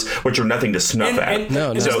 4s, which are nothing to snuff at.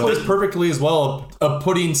 So this perfectly as well of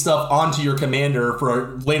putting stuff onto your commander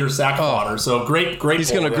for later sack fodder. So great.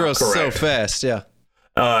 He's going to grow so fast. Yeah.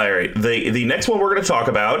 All right. The next one we're going to talk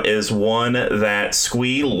about is one that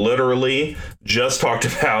Squee literally just talked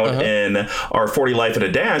about in our 40 Life at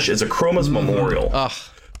a Dash, is Akroma's Memorial.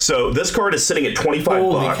 So this card is sitting at $25.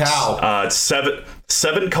 Holy cow. It's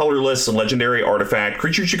 7 colorless legendary artifact.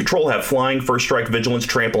 Creatures you control have flying, first strike, vigilance,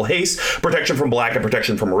 trample, haste, protection from black, and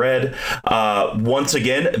protection from red. Once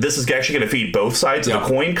again, this is actually going to feed both sides of the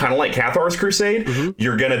coin, kind of like Cathar's Crusade.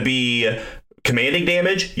 You're going to be commanding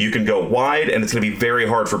damage, you can go wide, and it's going to be very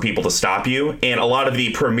hard for people to stop you. And a lot of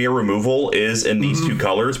the premier removal is in these 2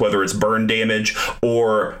 colors, whether it's burn damage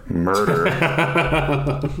or murder.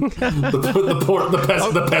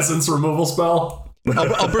 the peasant's removal spell.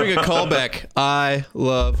 I'll bring a callback. I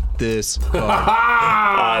love this card.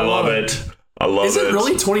 I love it. I love it. Is it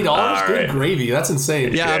really $20? Good gravy. That's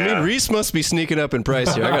insane. Yeah, I mean, Reese must be sneaking up in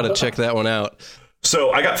price here. I got to check that one out.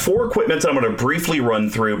 So I got 4 equipments that I'm going to briefly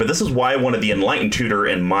run through, but this is why I wanted the Enlightened Tutor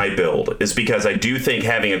in my build, is because I do think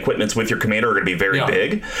having equipments with your commander are going to be very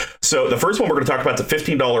big. So the first one we're going to talk about is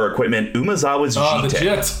a $15 equipment, Umezawa's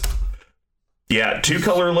Jitte. Yeah, 2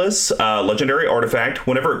 colorless, legendary artifact.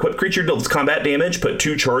 Whenever equipped creature deals combat damage, put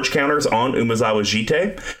 2 charge counters on Umezawa's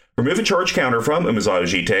Jitte. Remove a charge counter from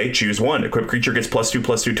Umezawa's Jitte. Choose 1. Equipped creature gets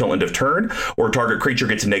 +2/+2 till end of turn, or target creature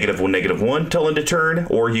gets -1/-1 till end of turn,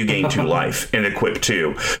 or you gain 2 life and equip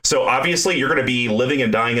 2. So obviously you're going to be living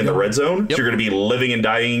and dying in the red zone. So you're going to be living and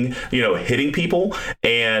dying, hitting people.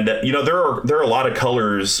 And there are a lot of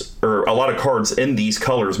colors, or a lot of cards in these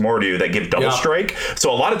colors, Mardu, that give double strike.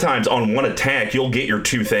 So a lot of times on one attack you'll get your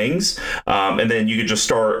 2 things, and then you can just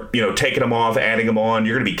start taking them off, adding them on.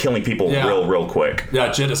 You're going to be killing people real quick. Yeah,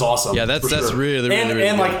 Jitte is awesome. Yeah, that's really good.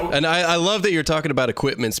 And I love that you're talking about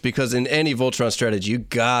equipments, because in any Voltron strategy, you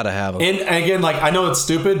gotta have them. And again, I know it's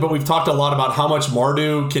stupid, but we've talked a lot about how much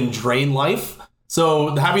Mardu can drain life.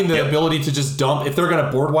 So having the ability to just dump, if they're going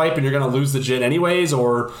to board wipe and you're going to lose the Jitte anyways,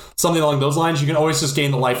 or something along those lines, you can always just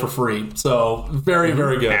gain the life for free. So very,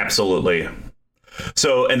 very good. Absolutely.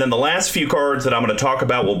 So, and then the last few cards that I'm going to talk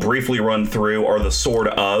about, we'll briefly run through, are the Sword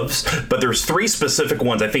ofs, but there's 3 specific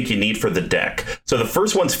ones I think you need for the deck. So the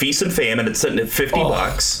first one's Feast and Famine. It's sitting at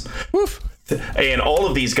 $50. Woof. And all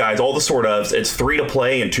of these guys, all the Sword ofs, it's 3 to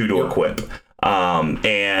play and 2 to equip.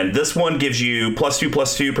 And this one gives you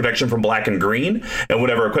 +2/+2 protection from black and green, and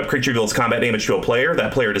whenever equipped creature deals combat damage to a player,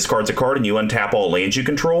 that player discards a card and you untap all lands you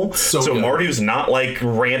control. So Mardu's not like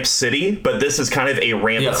Ramp City, but this is kind of a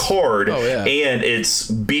ramp card, and it's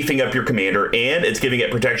beefing up your commander, and it's giving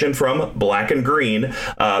it protection from black and green.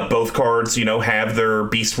 Both cards, have their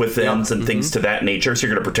Beast Withins and things to that nature, so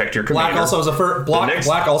you're going to protect your commander. Black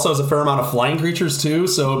also has a fair amount of flying creatures too,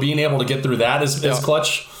 so being able to get through that is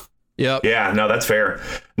clutch. Yep. Yeah, no, that's fair.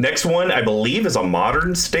 Next one, I believe, is a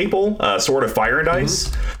modern staple, Sword of Fire and Ice.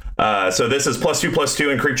 So this is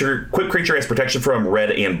 +2/+2, and quick creature has protection from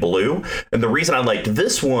red and blue. And the reason I liked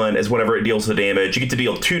this one is whenever it deals the damage, you get to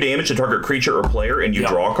deal 2 damage to target creature or player, and you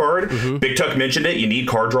draw a card. Big Tuck mentioned it. You need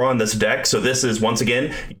card draw in this deck. So this is, once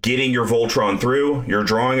again, getting your Voltron through. You're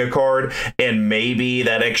drawing a card, and maybe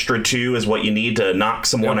that extra 2 is what you need to knock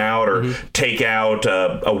someone out, or take out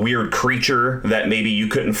a weird creature that maybe you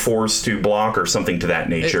couldn't force to block, or something to that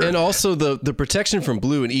nature. And also the protection from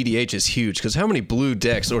blue and EDH is huge, because how many blue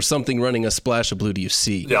decks or something running a splash of blue do you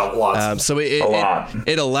see? Yeah, lots. So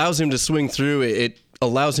it allows him to swing through. It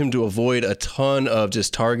allows him to avoid a ton of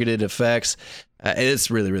just targeted effects.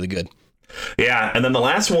 It's really, really good. Yeah, and then the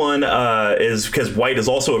last one is, because white is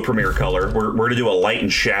also a premier color, we're going to do a light and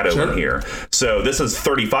shadow in here. So this is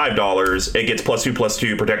 $35. It gets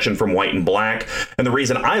 +2/+2 protection from white and black. And the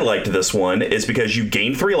reason I liked this one is because you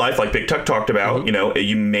gain 3 life, like Big Tuck talked about.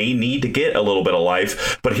 You may need to get a little bit of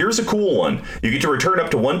life, but here's a cool one. You get to return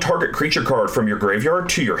up to 1 target creature card from your graveyard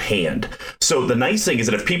to your hand. So the nice thing is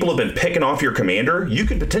that if people have been picking off your commander, you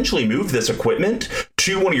could potentially move this equipment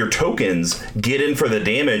to one of your tokens, get in for the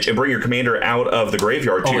damage, and bring your commander out of the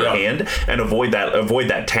graveyard to your hand, and avoid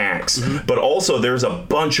that tax. But also there's a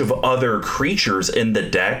bunch of other creatures in the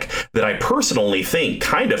deck that I personally think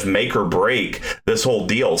kind of make or break this whole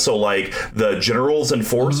deal. So like the General's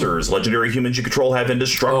Enforcers, legendary humans you control have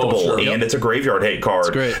indestructible, and it's a graveyard hate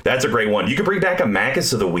card. That's a great one. You can bring back a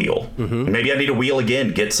Magus of the Wheel. Maybe I need a wheel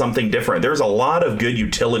again, get something different. There's a lot of good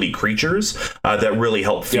utility creatures that really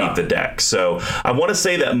help feed the deck. So I wanted to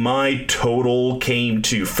say that my total came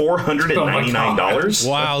to $499.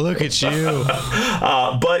 Wow, look at you.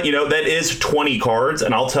 But, that is 20 cards,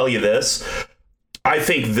 and I'll tell you this. I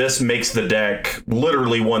think this makes the deck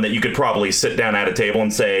literally one that you could probably sit down at a table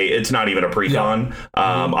and say it's not even a precon.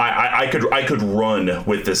 Yeah. I could run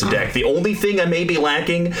with this deck. The only thing I may be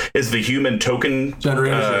lacking is the human token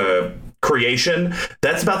creation.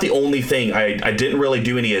 That's about the only thing. I didn't really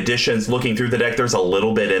do any additions. Looking through the deck, there's a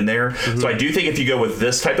little bit in there. So I do think if you go with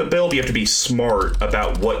this type of build, you have to be smart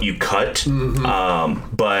about what you cut.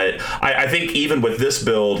 But I think even with this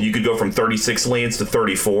build, you could go from 36 lands to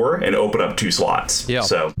 34 and open up 2 slots. Yeah.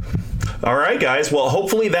 So, all right, guys. Well,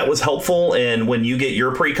 hopefully that was helpful. And when you get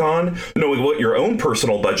your precon, knowing what your own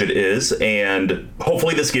personal budget is, and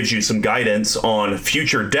hopefully this gives you some guidance on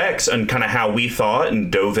future decks and kind of how we thought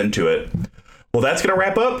and dove into it. Well, that's going to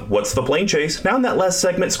wrap up What's the Plane Chase? Now in that last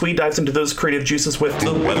segment, Squee dives into those creative juices with the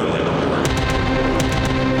Weatherlight Report.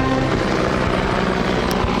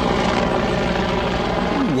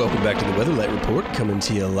 Welcome back to the Weatherlight Report, coming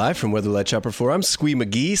to you live from Weatherlight Chopper 4. I'm Squee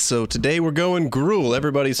McGee, so today we're going Gruul,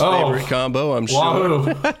 everybody's favorite combo, I'm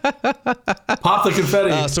sure. Pop the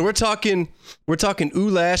confetti. So we're talking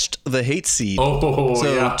Ulashed the Hate Seed.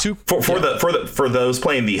 For those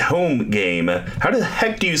playing the home game, how the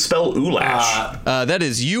heck do you spell Ulash? That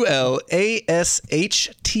is ULASHT.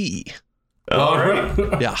 All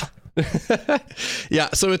right. Yeah. Yeah,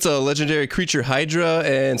 so it's a legendary creature Hydra,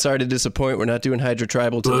 and sorry to disappoint, we're not doing Hydra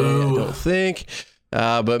Tribal today, I don't think.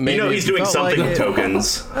 But maybe he's doing something with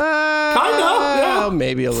tokens. Kind of, yeah.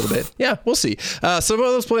 Maybe a little bit. Yeah, we'll see. So for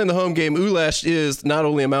those playing the home game, Ulash is not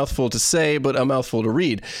only a mouthful to say, but a mouthful to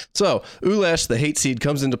read. So Ulash, the Hate Seed,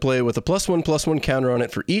 comes into play with a +1/+1 counter on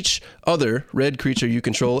it for each other red creature you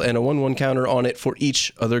control, and a 1/1 counter on it for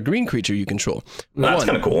each other green creature you control. That's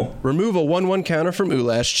kind of cool. Remove a 1/1 counter from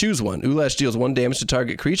Ulash, choose one. Ulash deals 1 damage to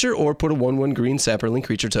target creature, or put a 1/1 green Saproling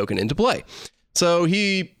creature token into play. So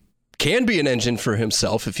he can be an engine for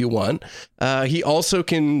himself if you want. He also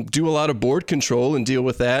can do a lot of board control and deal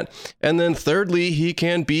with that. And then thirdly, he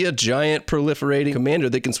can be a giant proliferating commander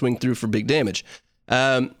that can swing through for big damage.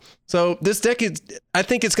 So this deck is, I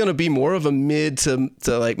think it's going to be more of a mid to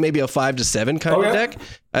like maybe a 5 to 7 kind of deck.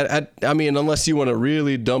 I mean, unless you want to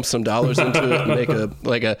really dump some dollars into it and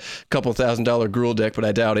make a couple $1,000 Gruul deck, but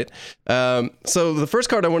I doubt it. So the first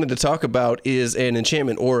card I wanted to talk about is an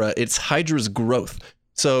enchantment aura. It's Hydra's Growth.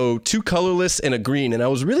 So 2 colorless and a green, and I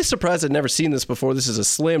was really surprised I'd never seen this before. This is a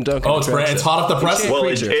slam dunk. Oh, it's hot off the press. Well,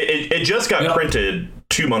 it just got printed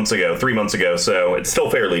 3 months ago, so it's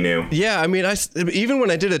still fairly new. Yeah, I mean, even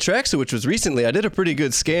when I did a Traxxas, which was recently, I did a pretty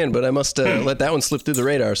good scan, but I must let that one slip through the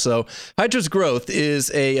radar. So Hydra's Growth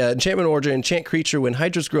is a enchantment order, enchant creature. When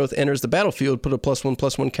Hydra's Growth enters the battlefield, put a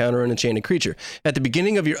 +1/+1 counter on enchanted creature. At the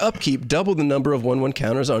beginning of your upkeep, double the number of 1/1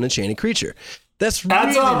 counters on enchanted creature. That's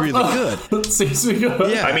really good. Seems to be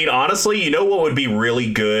good. Yeah. I mean, honestly, you know what would be really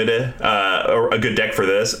good, or a good deck for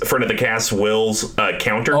this? Front of the Cast Will's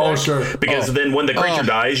counter deck. Sure. Because then when the creature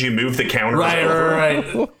dies, you move the counter over. Right.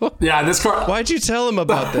 Yeah, this card... Why'd you tell him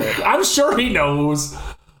about that? I'm sure he knows.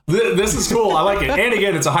 This is cool. I like it. And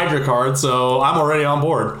again, it's a Hydra card, so I'm already on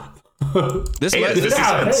board. This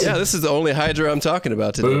is the only Hydra I'm talking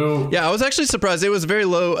about today. Boo. Yeah, I was actually surprised. It was very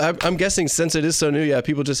low. I'm guessing since it is so new,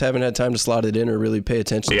 people just haven't had time to slot it in or really pay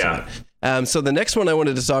attention to it. So the next one I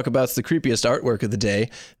wanted to talk about is the creepiest artwork of the day.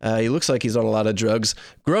 He looks like he's on a lot of drugs.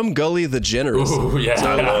 Grumgully the Generous. Ooh, yeah.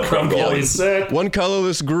 Grumgully's sick. 1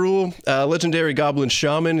 colorless Gruul. Legendary Goblin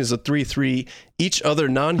Shaman is a 3/3. Each other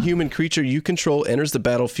non-human creature you control enters the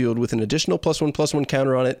battlefield with an additional +1/+1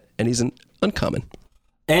 counter on it, and he's an uncommon.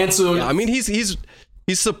 And so, I mean, he's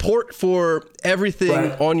support for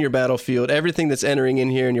everything on your battlefield, everything that's entering in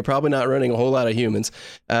here, and you're probably not running a whole lot of humans.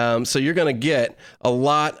 So you're going to get a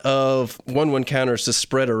lot of 1/1 counters to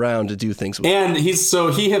spread around to do things with. And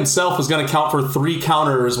he himself is going to count for 3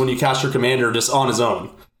 counters when you cast your commander just on his own.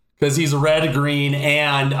 Because he's a red, green,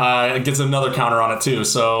 and gets another counter on it too.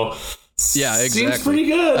 So yeah, exactly. Seems pretty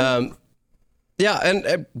good. Yeah,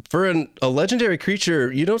 and for a legendary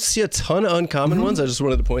creature, you don't see a ton of uncommon ones. I just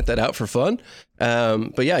wanted to point that out for fun.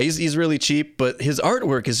 But yeah, he's really cheap, but his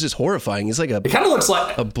artwork is just horrifying. He's like it kind of looks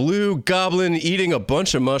like a blue goblin eating a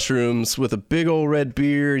bunch of mushrooms with a big old red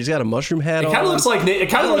beard. He's got a mushroom hat on. It kind of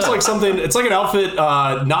looks like something. It's like an outfit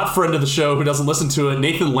not friend of the show who doesn't listen to it,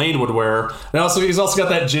 Nathan Lane would wear. And also he's also got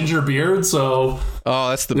that ginger beard, so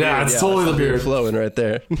that's the beard. Yeah, it's totally the beard flowing right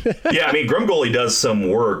there. Yeah, I mean, Grumgully does some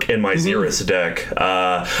work in my Xeris deck.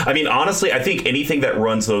 I mean, honestly, I think anything that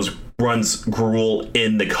runs those runs Gruul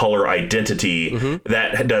in the color Identity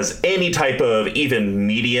that does any type of even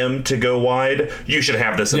medium to go wide, you should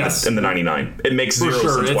have this in the 99. It makes zero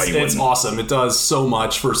sense why you wouldn't. It's awesome. It does so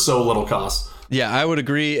much for so little cost. Yeah, I would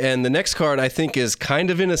agree. And the next card, I think, is kind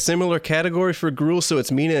of in a similar category for Gruul. So it's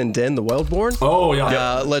Mina and Den, the Wildborn. Oh,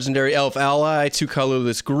 yeah. Legendary Elf Ally, 2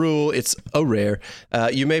 colorless Gruul. It's a rare.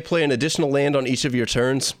 You may play an additional land on each of your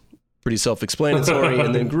turns. Pretty self-explanatory.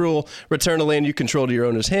 And then Gruul, return a land you control to your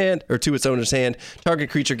owner's hand, or to its owner's hand. Target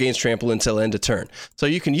creature gains trample until end of turn. So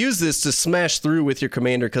you can use this to smash through with your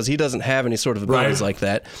commander because he doesn't have any sort of abilities like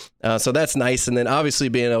that. So that's nice. And then obviously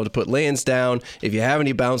being able to put lands down. If you have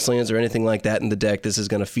any bounce lands or anything like that in the deck, this is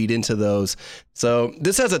going to feed into those. So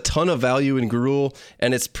this has a ton of value in Gruul,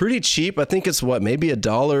 and it's pretty cheap. I think it's maybe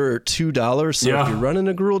 $1 or $2. So if you're running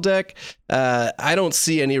a Gruul deck, I don't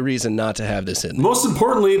see any reason not to have this in. Most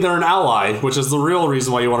importantly, they're an ally, which is the real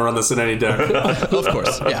reason why you want to run this in any deck. Of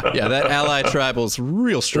course. Yeah, that ally tribal's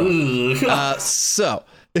real strong. So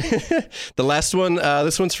the last one,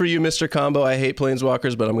 this one's for you, Mr. Combo. I hate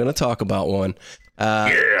Planeswalkers, but I'm going to talk about one.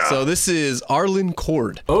 So this is Arlinn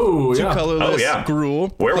Kord. Oh, yeah. 2 colorless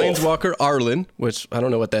Gruul. Werewolf. Planeswalker Arlinn, which I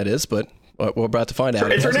don't know what that is, but we're about to find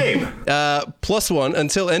out. It's her name. +1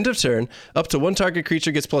 until end of turn. Up to 1 target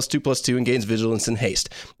creature gets +2/+2 and gains vigilance and haste.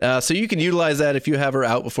 So you can utilize that if you have her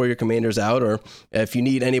out before your commander's out, or if you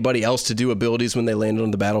need anybody else to do abilities when they land on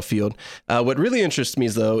the battlefield. What really interests me,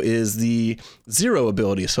 though, is the 0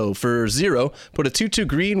 ability. So for 0, put a 2/2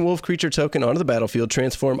 green wolf creature token onto the battlefield,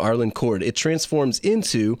 transform Arlinn Kord. It transforms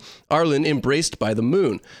into Arlinn Embraced by the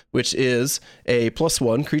Moon, which is a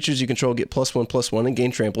 +1. Creatures you control get +1/+1 and gain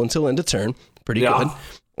trample until end of turn. Pretty good.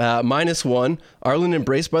 -1, Arlinn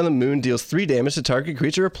Embraced by the Moon deals 3 damage to target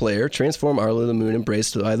creature or player. Transform Arlinn the Moon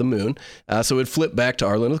Embraced by the Moon. So it would flip back to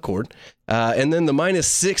Arlinn with Kord. And then the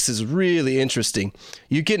 -6 is really interesting.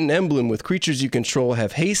 You get an emblem with creatures you control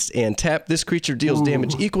have haste and tap. This creature deals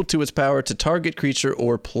damage equal to its power to target creature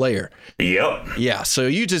or player. Yep. Yeah, so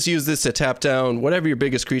you just use this to tap down whatever your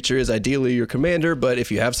biggest creature is, ideally your commander, but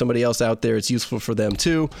if you have somebody else out there, it's useful for them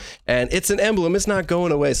too. And it's an emblem. It's not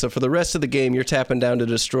going away. So for the rest of the game, you're tapping down to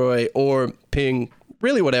destroy or ping,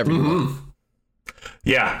 really whatever you want.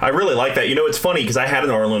 Yeah, I really like that. You know, it's funny because I had an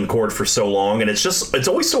Arlinn Kord for so long, and it's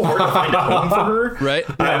always so hard to find a home for her. Right.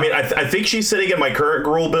 I mean, I think she's sitting in my current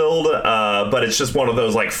Gruul build, but it's just one of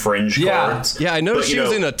those like fringe cards. Yeah, I noticed she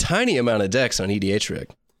was in a tiny amount of decks on EDH Rig.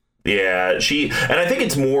 Yeah, and I think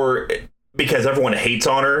it's more because everyone hates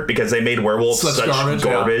on her because they made werewolves such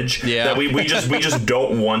garbage that we just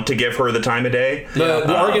don't want to give her the time of day.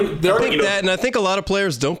 I think a lot of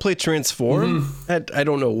players don't play Transform. I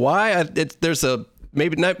don't know why. There's a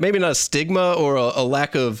maybe not a stigma or a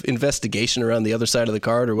lack of investigation around the other side of the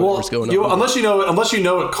card or whatever's going on. Unless you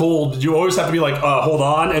know it cold, you always have to be like, hold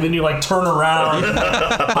on, and then you like turn around,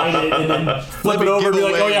 hide it, and then flip it over and be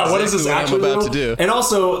like, oh yeah, what is this actually about to do? And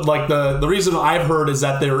also, like the reason I've heard is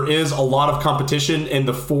that there is a lot of competition in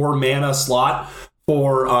the 4 mana slot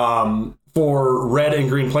for red and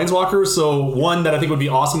green planeswalkers. So one that I think would be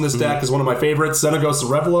awesome in this deck is one of my favorites, Xenagos the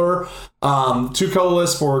Reveler. 2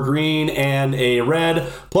 colorless for green and a red.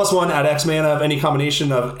 +1 add X mana of any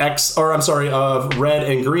combination of red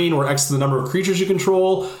and green, where X is the number of creatures you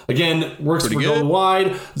control. Again, works for gold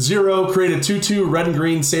wide. 0, create a 2/2 red and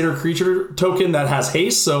green satyr creature token that has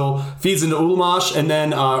haste, so feeds into Ulamash and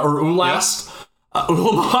then or Ulast.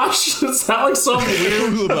 Ulamash? Is that like some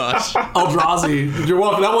weird Eldrazi? You're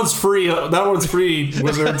welcome. That one's free.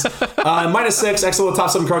 Wizards. -6, exile the top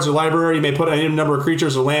 7 cards of your library. You may put any number of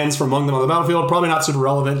creatures or lands from among them on the battlefield. Probably not super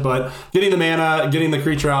relevant, but getting the mana, getting the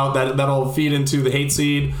creature out, that'll feed into the hate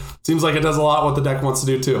seed. Seems like it does a lot what the deck wants to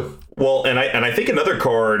do too. Well, and I think another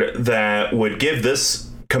card that would give this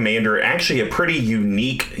commander actually a pretty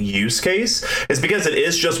unique use case is because it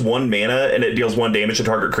is just 1 mana and it deals 1 damage to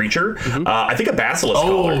target creature. I think a Basilisk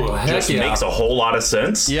Caller just makes a whole lot of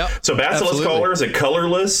sense. So Basilisk Caller is a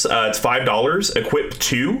colorless, it's $5, equip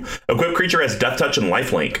 2. Equip creature has Death Touch and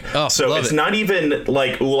Lifelink. So it's not even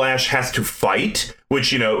like Ulash has to fight,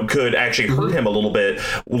 which, could actually hurt him a little bit.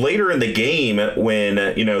 Later in the game, when,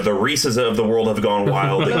 the Reeses of the world have gone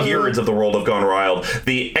wild, the Girids of the world have gone wild,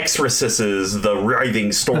 the Exorcises, the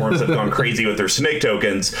Writhing Storms have gone crazy with their snake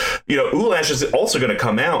tokens, Ulash is also going to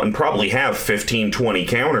come out and probably have 15, 20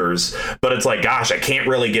 counters, but it's like, gosh, I can't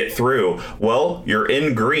really get through. Well, you're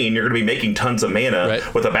in green, you're going to be making tons of mana.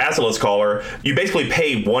 With a Basilisk Caller, you basically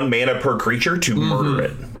pay 1 mana per creature to murder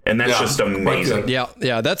it. and that's just amazing.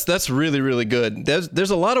 Yeah, that's really, really good.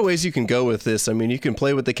 There's a lot of ways you can go with this. I mean, you can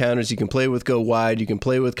play with the counters, you can play with go wide, you can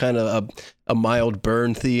play with kind of a mild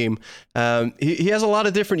burn theme. He has a lot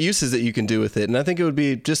of different uses that you can do with it, and I think it would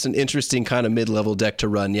be just an interesting kind of mid-level deck to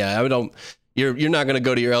run. Yeah, I don't. You're not going to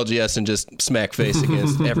go to your LGS and just smack face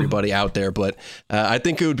against everybody out there, but I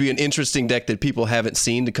think it would be an interesting deck that people haven't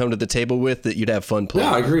seen to come to the table with that you'd have fun playing.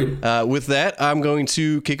 Yeah, I agree. With that, I'm going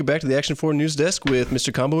to kick it back to the Action 4 News Desk with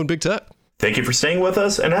Mr. Combo and Big Tuck. Thank you for staying with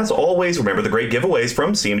us, and as always, remember the great giveaways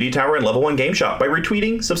from CMD Tower and Level 1 Game Shop by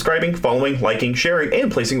retweeting, subscribing, following, liking, sharing,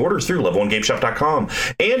 and placing orders through level1gameshop.com.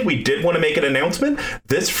 And we did want to make an announcement.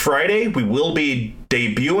 This Friday, we will be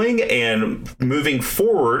debuting and moving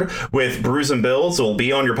forward with Brews and Bills. It will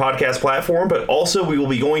be on your podcast platform, but also we will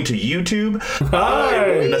be going to YouTube. It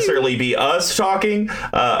won't necessarily be us talking,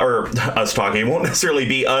 It won't necessarily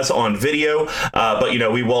be us on video, but,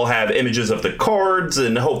 we will have images of the cards,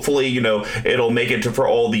 and hopefully, it'll make it for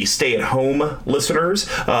all the stay-at-home listeners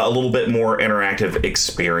a little bit more interactive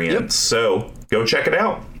experience. Yep. So go check it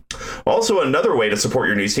out. Also, another way to support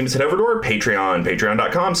your news team is head over to our Patreon,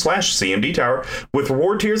 patreon.com/CMD Tower. With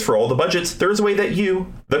reward tiers for all the budgets, there's a way that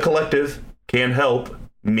you, the collective, can help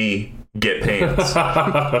me get pants.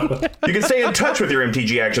 You can stay in touch with your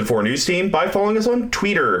MTG Action 4 news team by following us on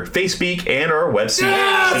Twitter, Facebook, and our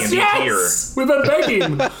website, yes! We've been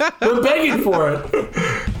begging. We're begging for it.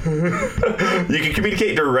 You can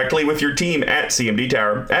communicate directly with your team at CMD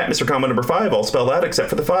Tower, at Mr. Combo number 5, all spelled out except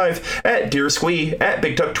for the 5, at Dear Squee, at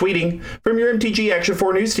Big Tuck Tweeting. From your MTG Action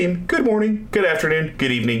 4 news team, good morning, good afternoon,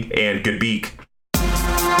 good evening, and good beak.